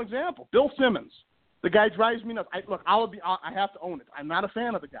national example. Bill Simmons. The guy drives me nuts. I have to own it. I'm not a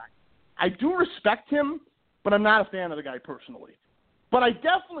fan of the guy. I do respect him, but I'm not a fan of the guy personally. But I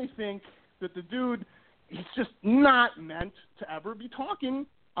definitely think that the dude, he's just not meant to ever be talking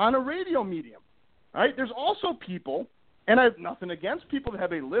on a radio medium, right? There's also people, and I have nothing against people that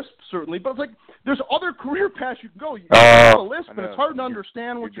have a lisp, certainly, but it's like there's other career paths you can go. You have a lisp, and it's hard to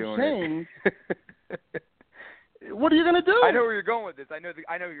understand what you're saying. What are you going to do? I know where you're going with this. I know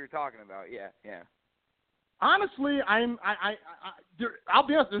what you're talking about. Yeah. Honestly, I'll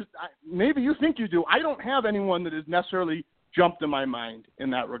be honest. Maybe you think you do. I don't have anyone that has necessarily jumped in my mind in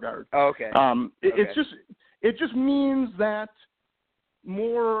that regard. Oh, okay. It just means that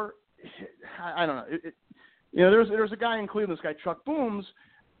more. I don't know. There's a guy in Cleveland, this guy Chuck Booms.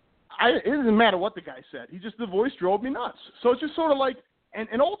 It doesn't matter what the guy said. The voice drove me nuts. So it's just sort of like,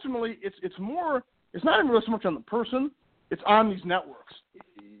 and ultimately, it's more. It's not even really so much on the person. It's on these networks.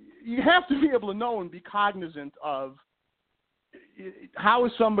 You have to be able to know and be cognizant of how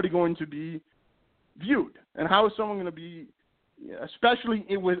is somebody going to be viewed and how is someone going to be, especially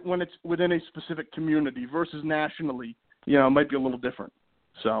when it's within a specific community versus nationally, it might be a little different.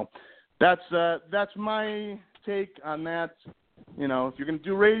 So that's my take on that. If you're going to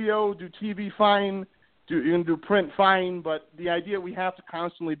do radio, do TV, fine. You're going to do print, fine. But the idea we have to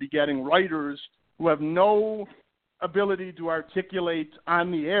constantly be getting writers who have no ability to articulate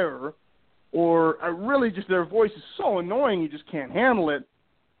on the air, or are really just their voice is so annoying you just can't handle it.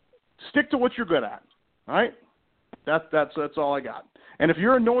 Stick to what you're good at. All right, that's all I got. And if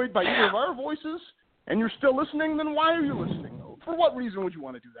you're annoyed by either of our voices and you're still listening, then why are you listening? For what reason would you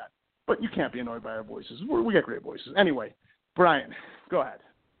want to do that? But you can't be annoyed by our voices. We got great voices. Anyway, Brian, go ahead.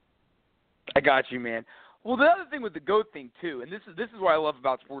 I got you, man. Well, the other thing with the GOAT thing too, and this is what I love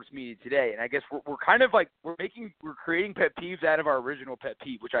about sports media today, and I guess we're kind of like we're creating pet peeves out of our original pet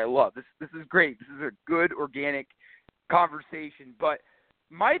peeve, which I love. This is great. This is a good organic conversation. But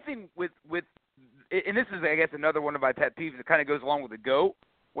my thing with and this is I guess another one of my pet peeves that kind of goes along with the GOAT.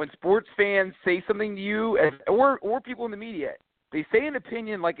 When sports fans say something to you, or people in the media, they say an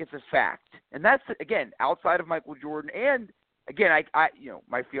opinion like it's a fact, and that's again outside of Michael Jordan and. Again, I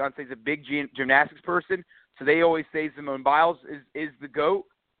my fiance is a big gymnastics person, so they always say Simone Biles is the GOAT,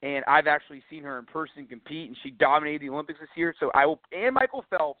 and I've actually seen her in person compete, and she dominated the Olympics this year. So I will, and Michael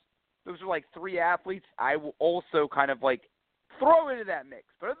Phelps, those are like three athletes I will also kind of like throw into that mix.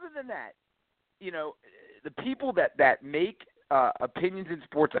 But other than that, the people that make opinions in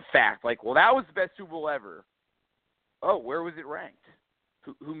sports a fact, like, well, that was the best Super Bowl ever. Oh, where was it ranked?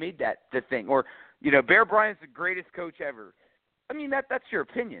 Who made that the thing? Or, Bear Bryant's the greatest coach ever. I mean, that's your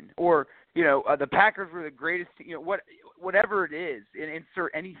opinion. Or, the Packers were the greatest, whatever it is, and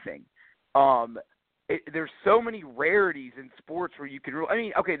insert anything. There's so many rarities in sports where you can really, I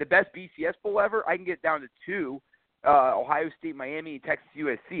mean, okay, the best BCS bowl ever, I can get down to two, Ohio State, Miami, and Texas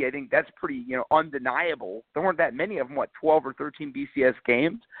USC. I think that's pretty, undeniable. There weren't that many of them, 12 or 13 BCS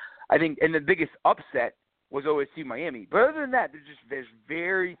games. I think, and the biggest upset was OSU Miami. But other than that, there's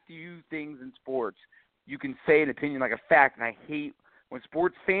very few things in sports you can say an opinion like a fact, and I hate when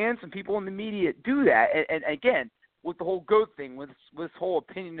sports fans and people in the media do that. And again, with the whole GOAT thing, with this whole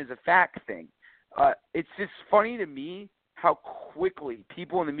opinion is a fact thing, it's just funny to me how quickly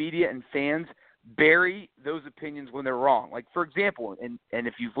people in the media and fans bury those opinions when they're wrong. Like, for example, and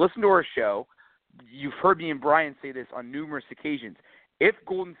if you've listened to our show, you've heard me and Brian say this on numerous occasions. If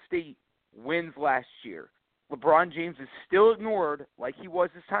Golden State wins last year, LeBron James is still ignored like he was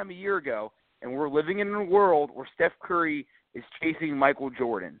this time a year ago, and we're living in a world where Steph Curry is chasing Michael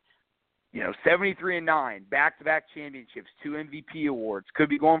Jordan. 73-9, back-to-back championships, 2 MVP awards, could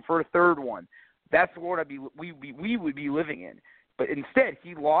be going for a third one. That's the world we would be living in. But instead,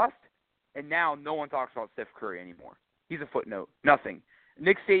 he lost, and now no one talks about Steph Curry anymore. He's a footnote, nothing.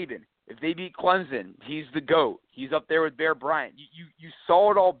 Nick Saban, if they beat Clemson, he's the GOAT. He's up there with Bear Bryant. You saw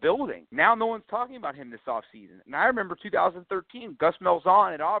it all building. Now no one's talking about him this offseason. And I remember 2013, Gus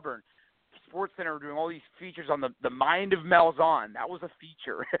Malzahn at Auburn. SportsCenter were doing all these features on the mind of Malzahn. That was a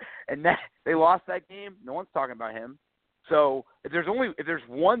feature. And they lost that game. No one's talking about him. So if there's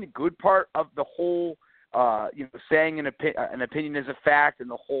one good part of the whole, saying an opinion is a fact and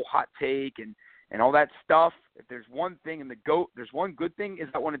the whole hot take and all that stuff, if there's one thing in the GOAT, there's one good thing is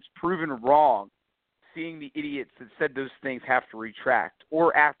that when it's proven wrong, seeing the idiots that said those things have to retract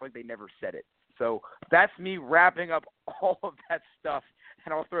or act like they never said it. So that's me wrapping up all of that stuff,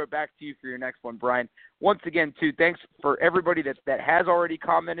 and I'll throw it back to you for your next one, Brian. Once again, too, thanks for everybody that has already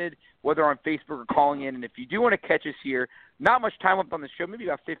commented, whether on Facebook or calling in. And if you do want to catch us here, not much time left on the show, maybe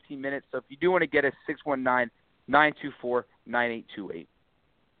about 15 minutes. So if you do want to get us, 924-9828.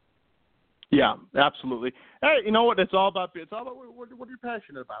 Yeah, absolutely. Hey, you know what? It's all about what you're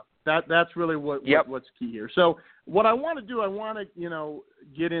passionate about. That's really what's key here. So what I want to do, I want to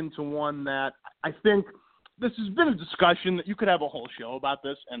get into one that I think this has been a discussion that you could have a whole show about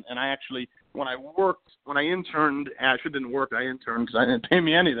this. And I actually, when I interned, actually didn't work. I interned because I didn't pay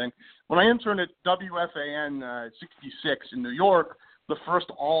me anything. When I interned at WFAN 66 in New York, the first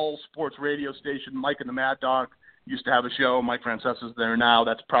all sports radio station, Mike and the Mad Dog used to have a show. Mike Francesa's there now.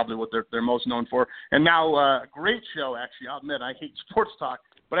 That's probably what they're most known for. And now a great show, actually. I'll admit I hate sports talk,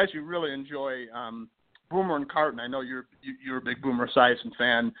 but I actually really enjoy Boomer and Carton. I know you're a big Boomer Esiason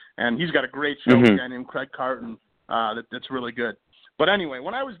fan, and he's got a great show with a guy named Craig Carton that's really good. But anyway,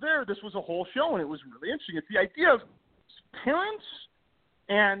 when I was there, this was a whole show, and it was really interesting. It's the idea of parents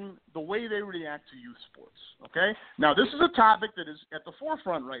and the way they react to youth sports, okay? Now, this is a topic that is at the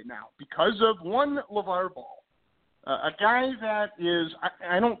forefront right now because of one LeVar Ball. A guy that is,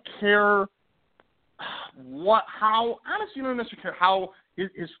 I don't care how, honestly, I don't necessarily care how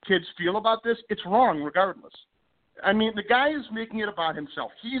his kids feel about this. It's wrong regardless. I mean, the guy is making it about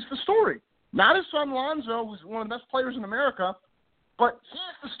himself. He's the story. Not his son Lonzo, who's one of the best players in America, but he's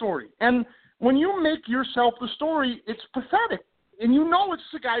the story. And when you make yourself the story, it's pathetic. And you know it's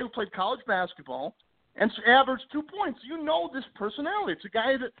the guy who played college basketball and averaged 2 points. You know this personality. It's a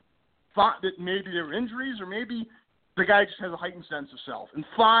guy that thought that maybe there were injuries or maybe the guy just has a heightened sense of self and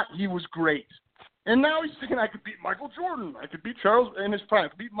thought he was great. And now he's thinking, I could beat Michael Jordan. I could beat Charles in his prime. I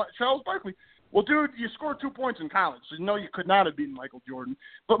could beat Charles Barkley. Well, dude, you scored 2 points in college, so you know you could not have beaten Michael Jordan.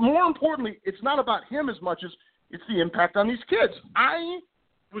 But more importantly, it's not about him as much as it's the impact on these kids. I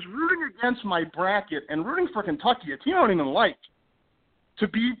was rooting against my bracket and rooting for Kentucky, a team I don't even like, to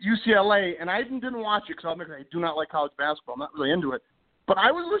beat UCLA, and I didn't watch it because I do not like college basketball. I'm not really into it. But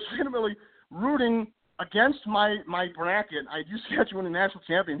I was legitimately rooting against my bracket. I used to actually win a national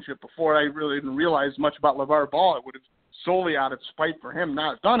championship before I really even realized much about LeVar Ball. I would have solely out of spite for him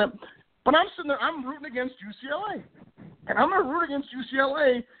not have done it. But I'm sitting there, I'm rooting against UCLA. And I'm going to root against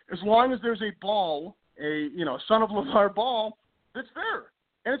UCLA as long as there's a Ball, a son of LeVar Ball, that's there.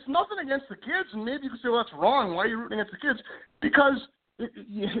 And it's nothing against the kids, and maybe you can say, well, that's wrong. Why are you rooting against the kids? Because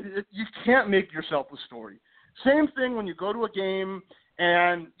you can't make yourself the story. Same thing when you go to a game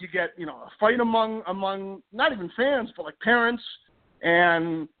and you get, a fight among not even fans, but like parents,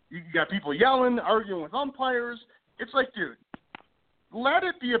 and you got people yelling, arguing with umpires. It's like, dude, let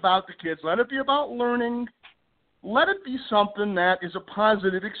it be about the kids. Let it be about learning. Let it be something that is a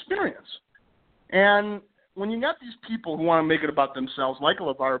positive experience. And when you got these people who want to make it about themselves, like a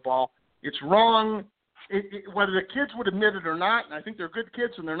LeVar Ball, it's wrong. Whether the kids would admit it or not, and I think they're good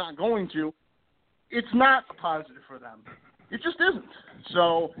kids and they're not going to, it's not a positive for them. It just isn't.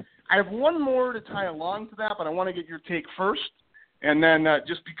 So I have one more to tie along to that, but I want to get your take first. And then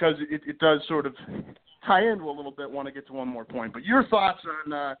just because it does sort of tie into a little bit, want to get to one more point. But your thoughts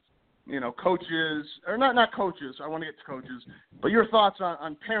on, coaches, or not coaches, I want to get to coaches, but your thoughts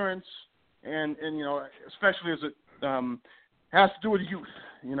on parents and especially as it has to do with youth,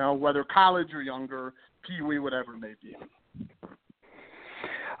 whether college or younger, Pee-wee, whatever it may be.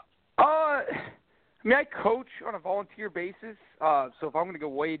 I coach on a volunteer basis, so if I'm going to go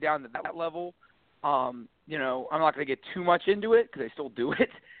way down to that level, I'm not going to get too much into it because I still do it.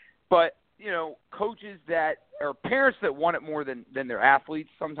 But, coaches that or parents that want it more than their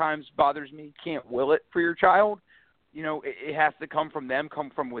athletes sometimes bothers me. Can't will it for your child. It has to come from them, come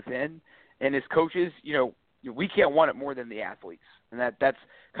from within. And as coaches, we can't want it more than the athletes. And that's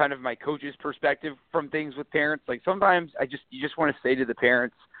kind of my coach's perspective from things with parents. Like sometimes you just want to say to the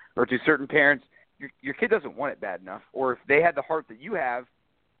parents or to certain parents, your kid doesn't want it bad enough. Or if they had the heart that you have,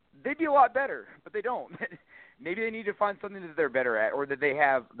 they'd be a lot better, but they don't. Maybe they need to find something that they're better at or that they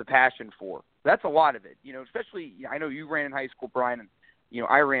have the passion for. That's a lot of it. Especially I know you ran in high school, Brian, and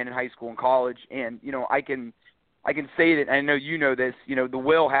I ran in high school and college, and I can say that, I know you know this, the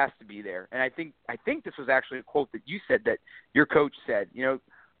will has to be there. And I think this was actually a quote that you said that your coach said,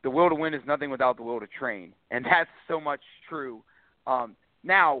 the will to win is nothing without the will to train. And that's so much true.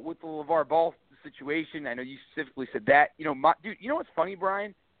 Now, with the LeVar Ball situation, I know you specifically said that. Dude, what's funny,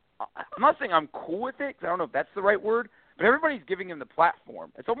 Brian? I'm not saying I'm cool with it because I don't know if that's the right word, but everybody's giving him the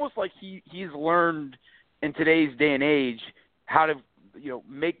platform. It's almost like he's learned in today's day and age how to,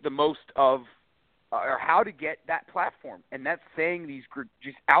 make the most of or how to get that platform. And that's saying these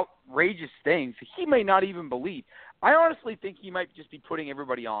just outrageous things he may not even believe. I honestly think he might just be putting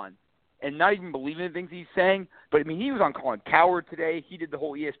everybody on and not even believing the things he's saying. But, he was on Colin Cowherd today. He did the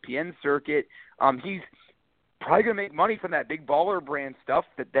whole ESPN circuit. He's probably going to make money from that big baller brand stuff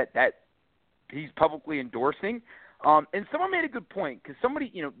that he's publicly endorsing. And someone made a good point because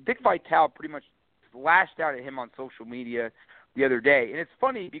somebody, Dick Vitale pretty much lashed out at him on social media the other day. And it's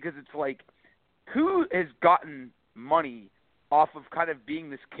funny because it's like, who has gotten money off of kind of being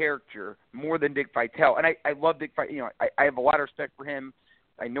this character more than Dick Vitale? And I love Dick Vitale. I have a lot of respect for him.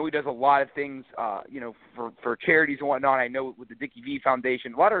 I know he does a lot of things, for charities and whatnot. I know with the Dickie V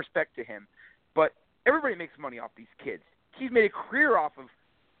Foundation, a lot of respect to him. But everybody makes money off these kids. He's made a career off of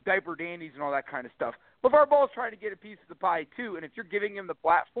diaper dandies and all that kind of stuff. LeVar Ball's trying to get a piece of the pie too, and if you're giving him the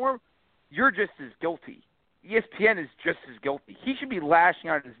platform, you're just as guilty. ESPN is just as guilty. He should be lashing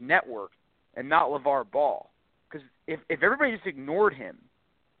out at his network and not LeVar Ball. Because if everybody just ignored him,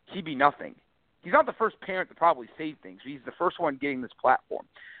 he'd be nothing. He's not the first parent to probably say things, but he's the first one getting this platform.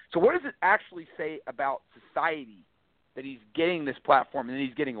 So what does it actually say about society that he's getting this platform and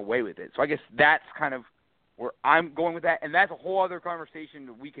he's getting away with it? So I guess that's kind of where I'm going with that, and that's a whole other conversation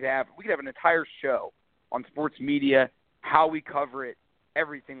that we could have. We could have an entire show on sports media, how we cover it,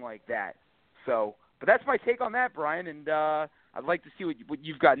 everything like that. So, but that's my take on that, Brian, and I'd like to see what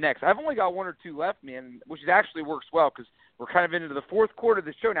you've got next. I've only got one or two left, man, which actually works well because we're kind of into the fourth quarter of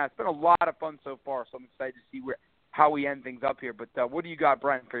the show now. It's been a lot of fun so far, so I'm excited to see how we end things up here. But what do you got,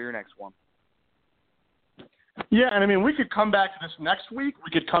 Brian, for your next one? Yeah, and I mean, we could come back to this next week.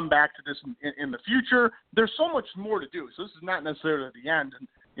 We could come back to this in the future. There's so much more to do. So this is not necessarily the end,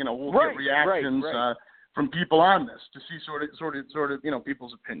 and we'll get reactions from people on this to see sort of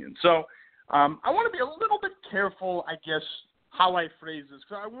people's opinions. So I want to be a little bit careful, I guess, how I phrase this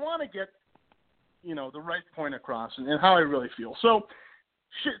because I want to get the right point across and how I really feel. So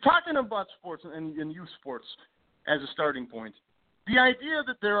talking about sports and youth sports as a starting point. The idea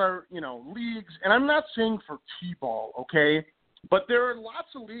that there are, leagues, and I'm not saying for T-ball, okay, but there are lots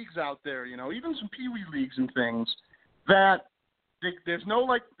of leagues out there, even some peewee leagues and things that there's no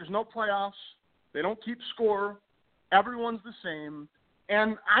playoffs, they don't keep score, everyone's the same,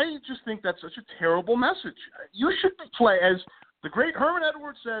 and I just think that's such a terrible message. You should play, as the great Herman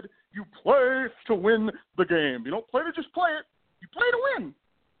Edwards said, you play to win the game. You don't play to just play it, you play to win.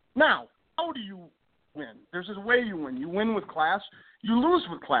 Now, how do you win? There's a way you win. You win with class. You lose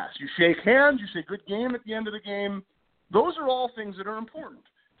with class. You shake hands. You say good game at the end of the game. Those are all things that are important.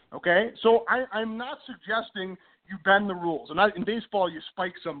 Okay? So I'm not suggesting you bend the rules. And in baseball, you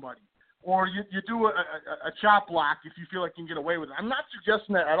spike somebody. Or you do a chop block if you feel like you can get away with it. I'm not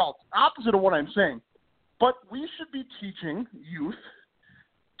suggesting that at all. It's opposite of what I'm saying. But we should be teaching youth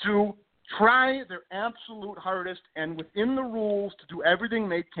to try their absolute hardest and within the rules to do everything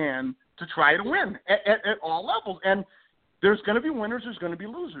they can to try to win at all levels. And there's going to be winners, there's going to be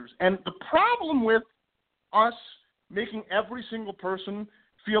losers. And the problem with us making every single person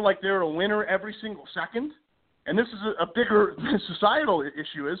feel like they're a winner every single second, and this is a bigger societal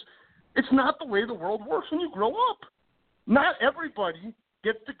issue, is it's not the way the world works when you grow up. Not everybody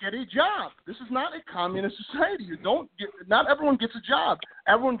gets to get a job. This is not a communist society. Not everyone gets a job.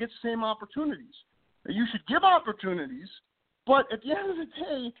 Everyone gets the same opportunities. You should give opportunities, but at the end of the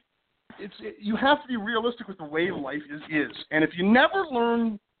day, you have to be realistic with the way life is. And if you never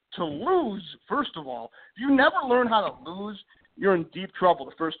learn to lose, first of all, if you never learn how to lose, you're in deep trouble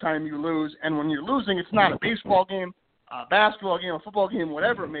the first time you lose. And when you're losing, it's not a baseball game, a basketball game, a football game,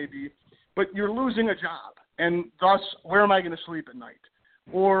 whatever it may be, but you're losing a job. And thus, where am I going to sleep at night?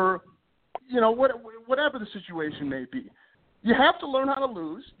 Or, whatever the situation may be. You have to learn how to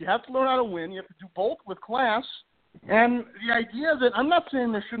lose. You have to learn how to win. You have to do both with class. And the idea that I'm not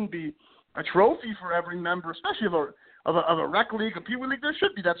saying there shouldn't be a trophy for every member, especially of a rec league, a peewee league. There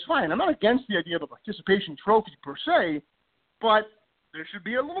should be. That's fine. I'm not against the idea of a participation trophy per se, but there should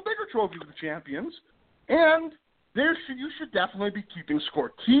be a little bigger trophy for the champions. And you should definitely be keeping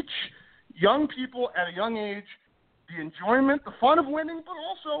score. Teach young people at a young age the enjoyment, the fun of winning, but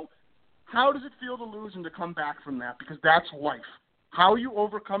also how does it feel to lose and to come back from that? Because that's life. How you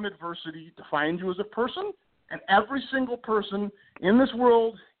overcome adversity defines you as a person. And every single person in this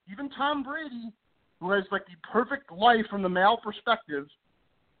world, even Tom Brady, who has like the perfect life from the male perspective,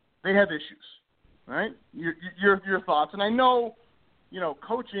 they have issues, right? Your thoughts. And I know,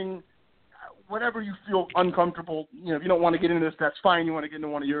 coaching, whatever you feel uncomfortable, if you don't want to get into this, that's fine. You want to get into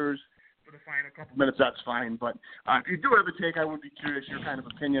one of yours for the final couple minutes, that's fine. But if you do have a take, I would be curious your kind of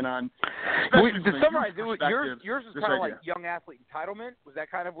opinion on. To summarize, yours is kind of like young athlete entitlement. Was that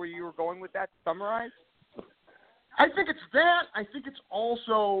kind of where you were going with that to summarize? I think it's that. I think it's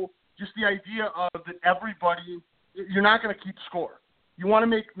also just the idea of that everybody, you're not going to keep score. You want to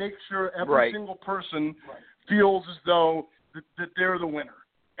make sure every single person feels as though that they're the winner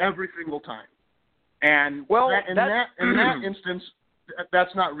every single time. And in that instance,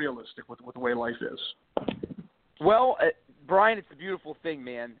 that's not realistic with the way life is. Well, Brian, it's a beautiful thing,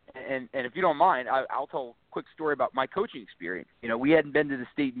 man. And if you don't mind, I'll tell a quick story about my coaching experience. We hadn't been to the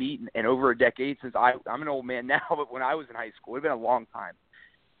state meet in over a decade since I'm an old man now, but when I was in high school, it had been a long time.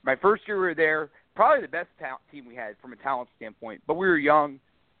 My first year we were there, probably the best team we had from a talent standpoint, but we were young.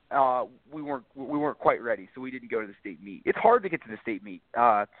 We weren't quite ready, so we didn't go to the state meet. It's hard to get to the state meet.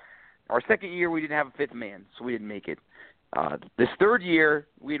 Our second year, we didn't have a fifth man, so we didn't make it. This third year,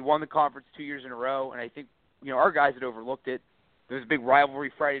 we had won the conference 2 years in a row, and I think our guys had overlooked it. There was a big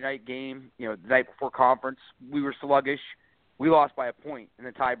rivalry Friday night game, the night before conference. We were sluggish. We lost by a point in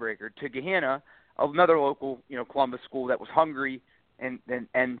the tiebreaker to Gahanna, another local, Columbus school that was hungry, and it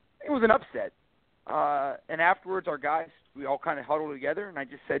was an upset. And afterwards, our guys, we all kind of huddled together, and I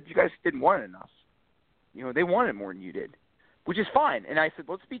just said, you guys didn't want it enough. They wanted more than you did, which is fine. And I said,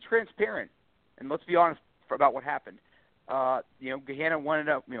 let's be transparent, and let's be honest about what happened. Gahanna wound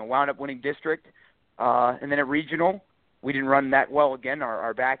up winning district, and then at regional, we didn't run that well again,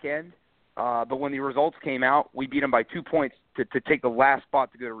 our back end. But when the results came out, we beat them by 2 points to take the last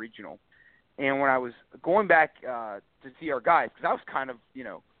spot to go to regional. And when I was going back to see our guys, because I was kind of,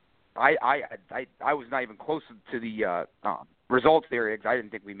 I was not even close to the results area because I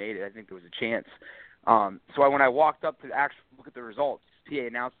didn't think we made it. I think there was a chance. So when I walked up to actually look at the results, PA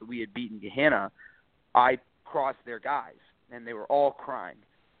announced that we had beaten Gahanna. I crossed their guys, and they were all crying,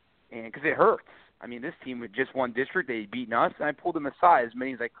 and because it hurts. I mean, this team had just won district. They had beaten us, and I pulled them aside as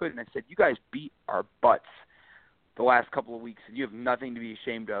many as I could, and I said, you guys beat our butts the last couple of weeks, and you have nothing to be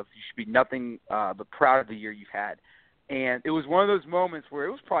ashamed of. You should be nothing but proud of the year you've had. And it was one of those moments where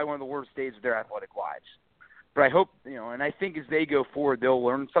it was probably one of the worst days of their athletic lives. But I hope, and I think as they go forward, they'll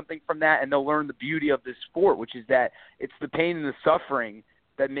learn something from that, and they'll learn the beauty of this sport, which is that it's the pain and the suffering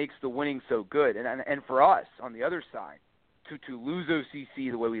that makes the winning so good. And for us, on the other side, to lose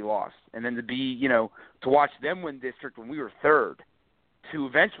OCC the way we lost, and then to be, to watch them win district when we were third, to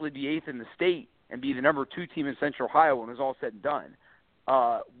eventually be eighth in the state and be the number 2 team in Central Ohio when it was all said and done.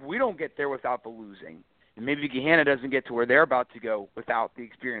 We don't get there without the losing. And maybe Gahanna doesn't get to where they're about to go without the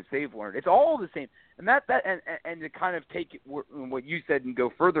experience they've learned. It's all the same. And and to kind of take it, what you said and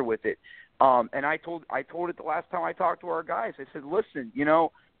go further with it. And I told it the last time I talked to our guys. I said, listen,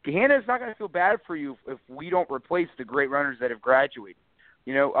 Gahanna is not going to feel bad for you if we don't replace the great runners that have graduated.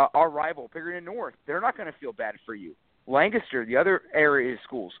 Our rival, Pickerington North, they're not going to feel bad for you. Lancaster, the other area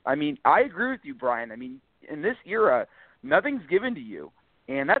schools. I mean, I agree with you, Brian. I mean, in this era, nothing's given to you.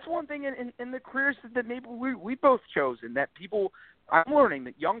 And that's one thing in the careers that maybe we both chose, and that people, I'm learning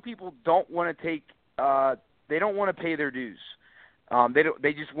that young people don't want to take, they don't want to pay their dues.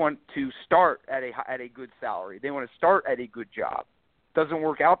 They just want to start at a good salary. They want to start at a good job. Doesn't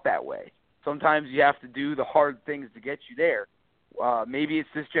work out that way. Sometimes you have to do the hard things to get you there. Maybe it's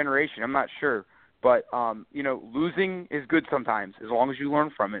this generation. I'm not sure. But, losing is good sometimes as long as you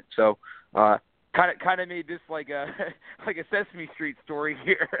learn from it. So kind of made this like a Sesame Street story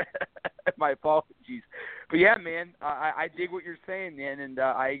here. My apologies. But, yeah, man, I dig what you're saying, man, and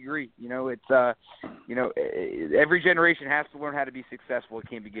I agree. It's every generation has to learn how to be successful. It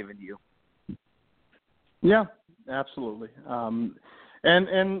can't be given to you. Yeah, absolutely.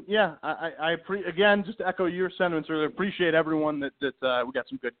 And yeah, again, just to echo your sentiments, I really appreciate everyone that we got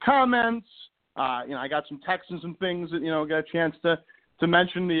some good comments. I got some texts and some things that, got a chance to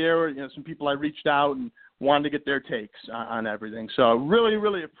mention the air. Some people I reached out and wanted to get their takes on everything. So really,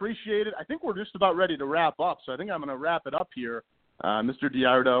 really appreciate it. I think we're just about ready to wrap up. So I think I'm going to wrap it up here, Mr.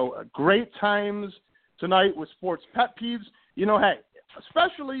 DeArd-Ro. Great times tonight with Sports Pet Peeves. Hey,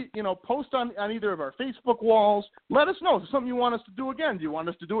 especially, post on either of our Facebook walls. Let us know. Is there something you want us to do again? Do you want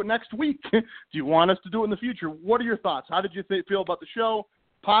us to do it next week? Do you want us to do it in the future? What are your thoughts? How did you feel about the show?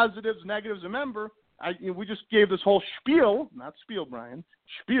 Positives, negatives. Remember, we just gave this whole spiel, not spiel, Brian,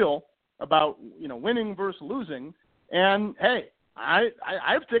 spiel about, winning versus losing. And, hey, I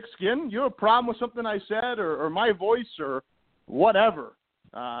have thick skin. You have a problem with something I said or my voice or whatever.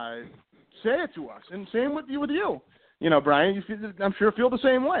 Say it to us. And same with you. Brian, I'm sure feel the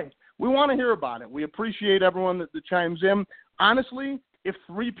same way. We want to hear about it. We appreciate everyone that chimes in. Honestly, if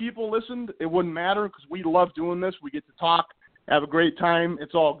 3 people listened, it wouldn't matter because we love doing this. We get to talk, have a great time.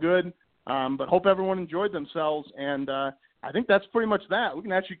 It's all good. But hope everyone enjoyed themselves. And I think that's pretty much that. We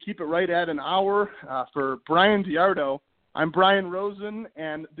can actually keep it right at an hour. For Brian DeArd-Ro, I'm Brian Rosen.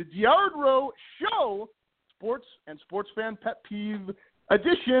 And the DeArd-Ro Show, Sports and Sports Fan Pet Peeve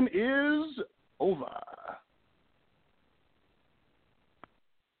Edition is over.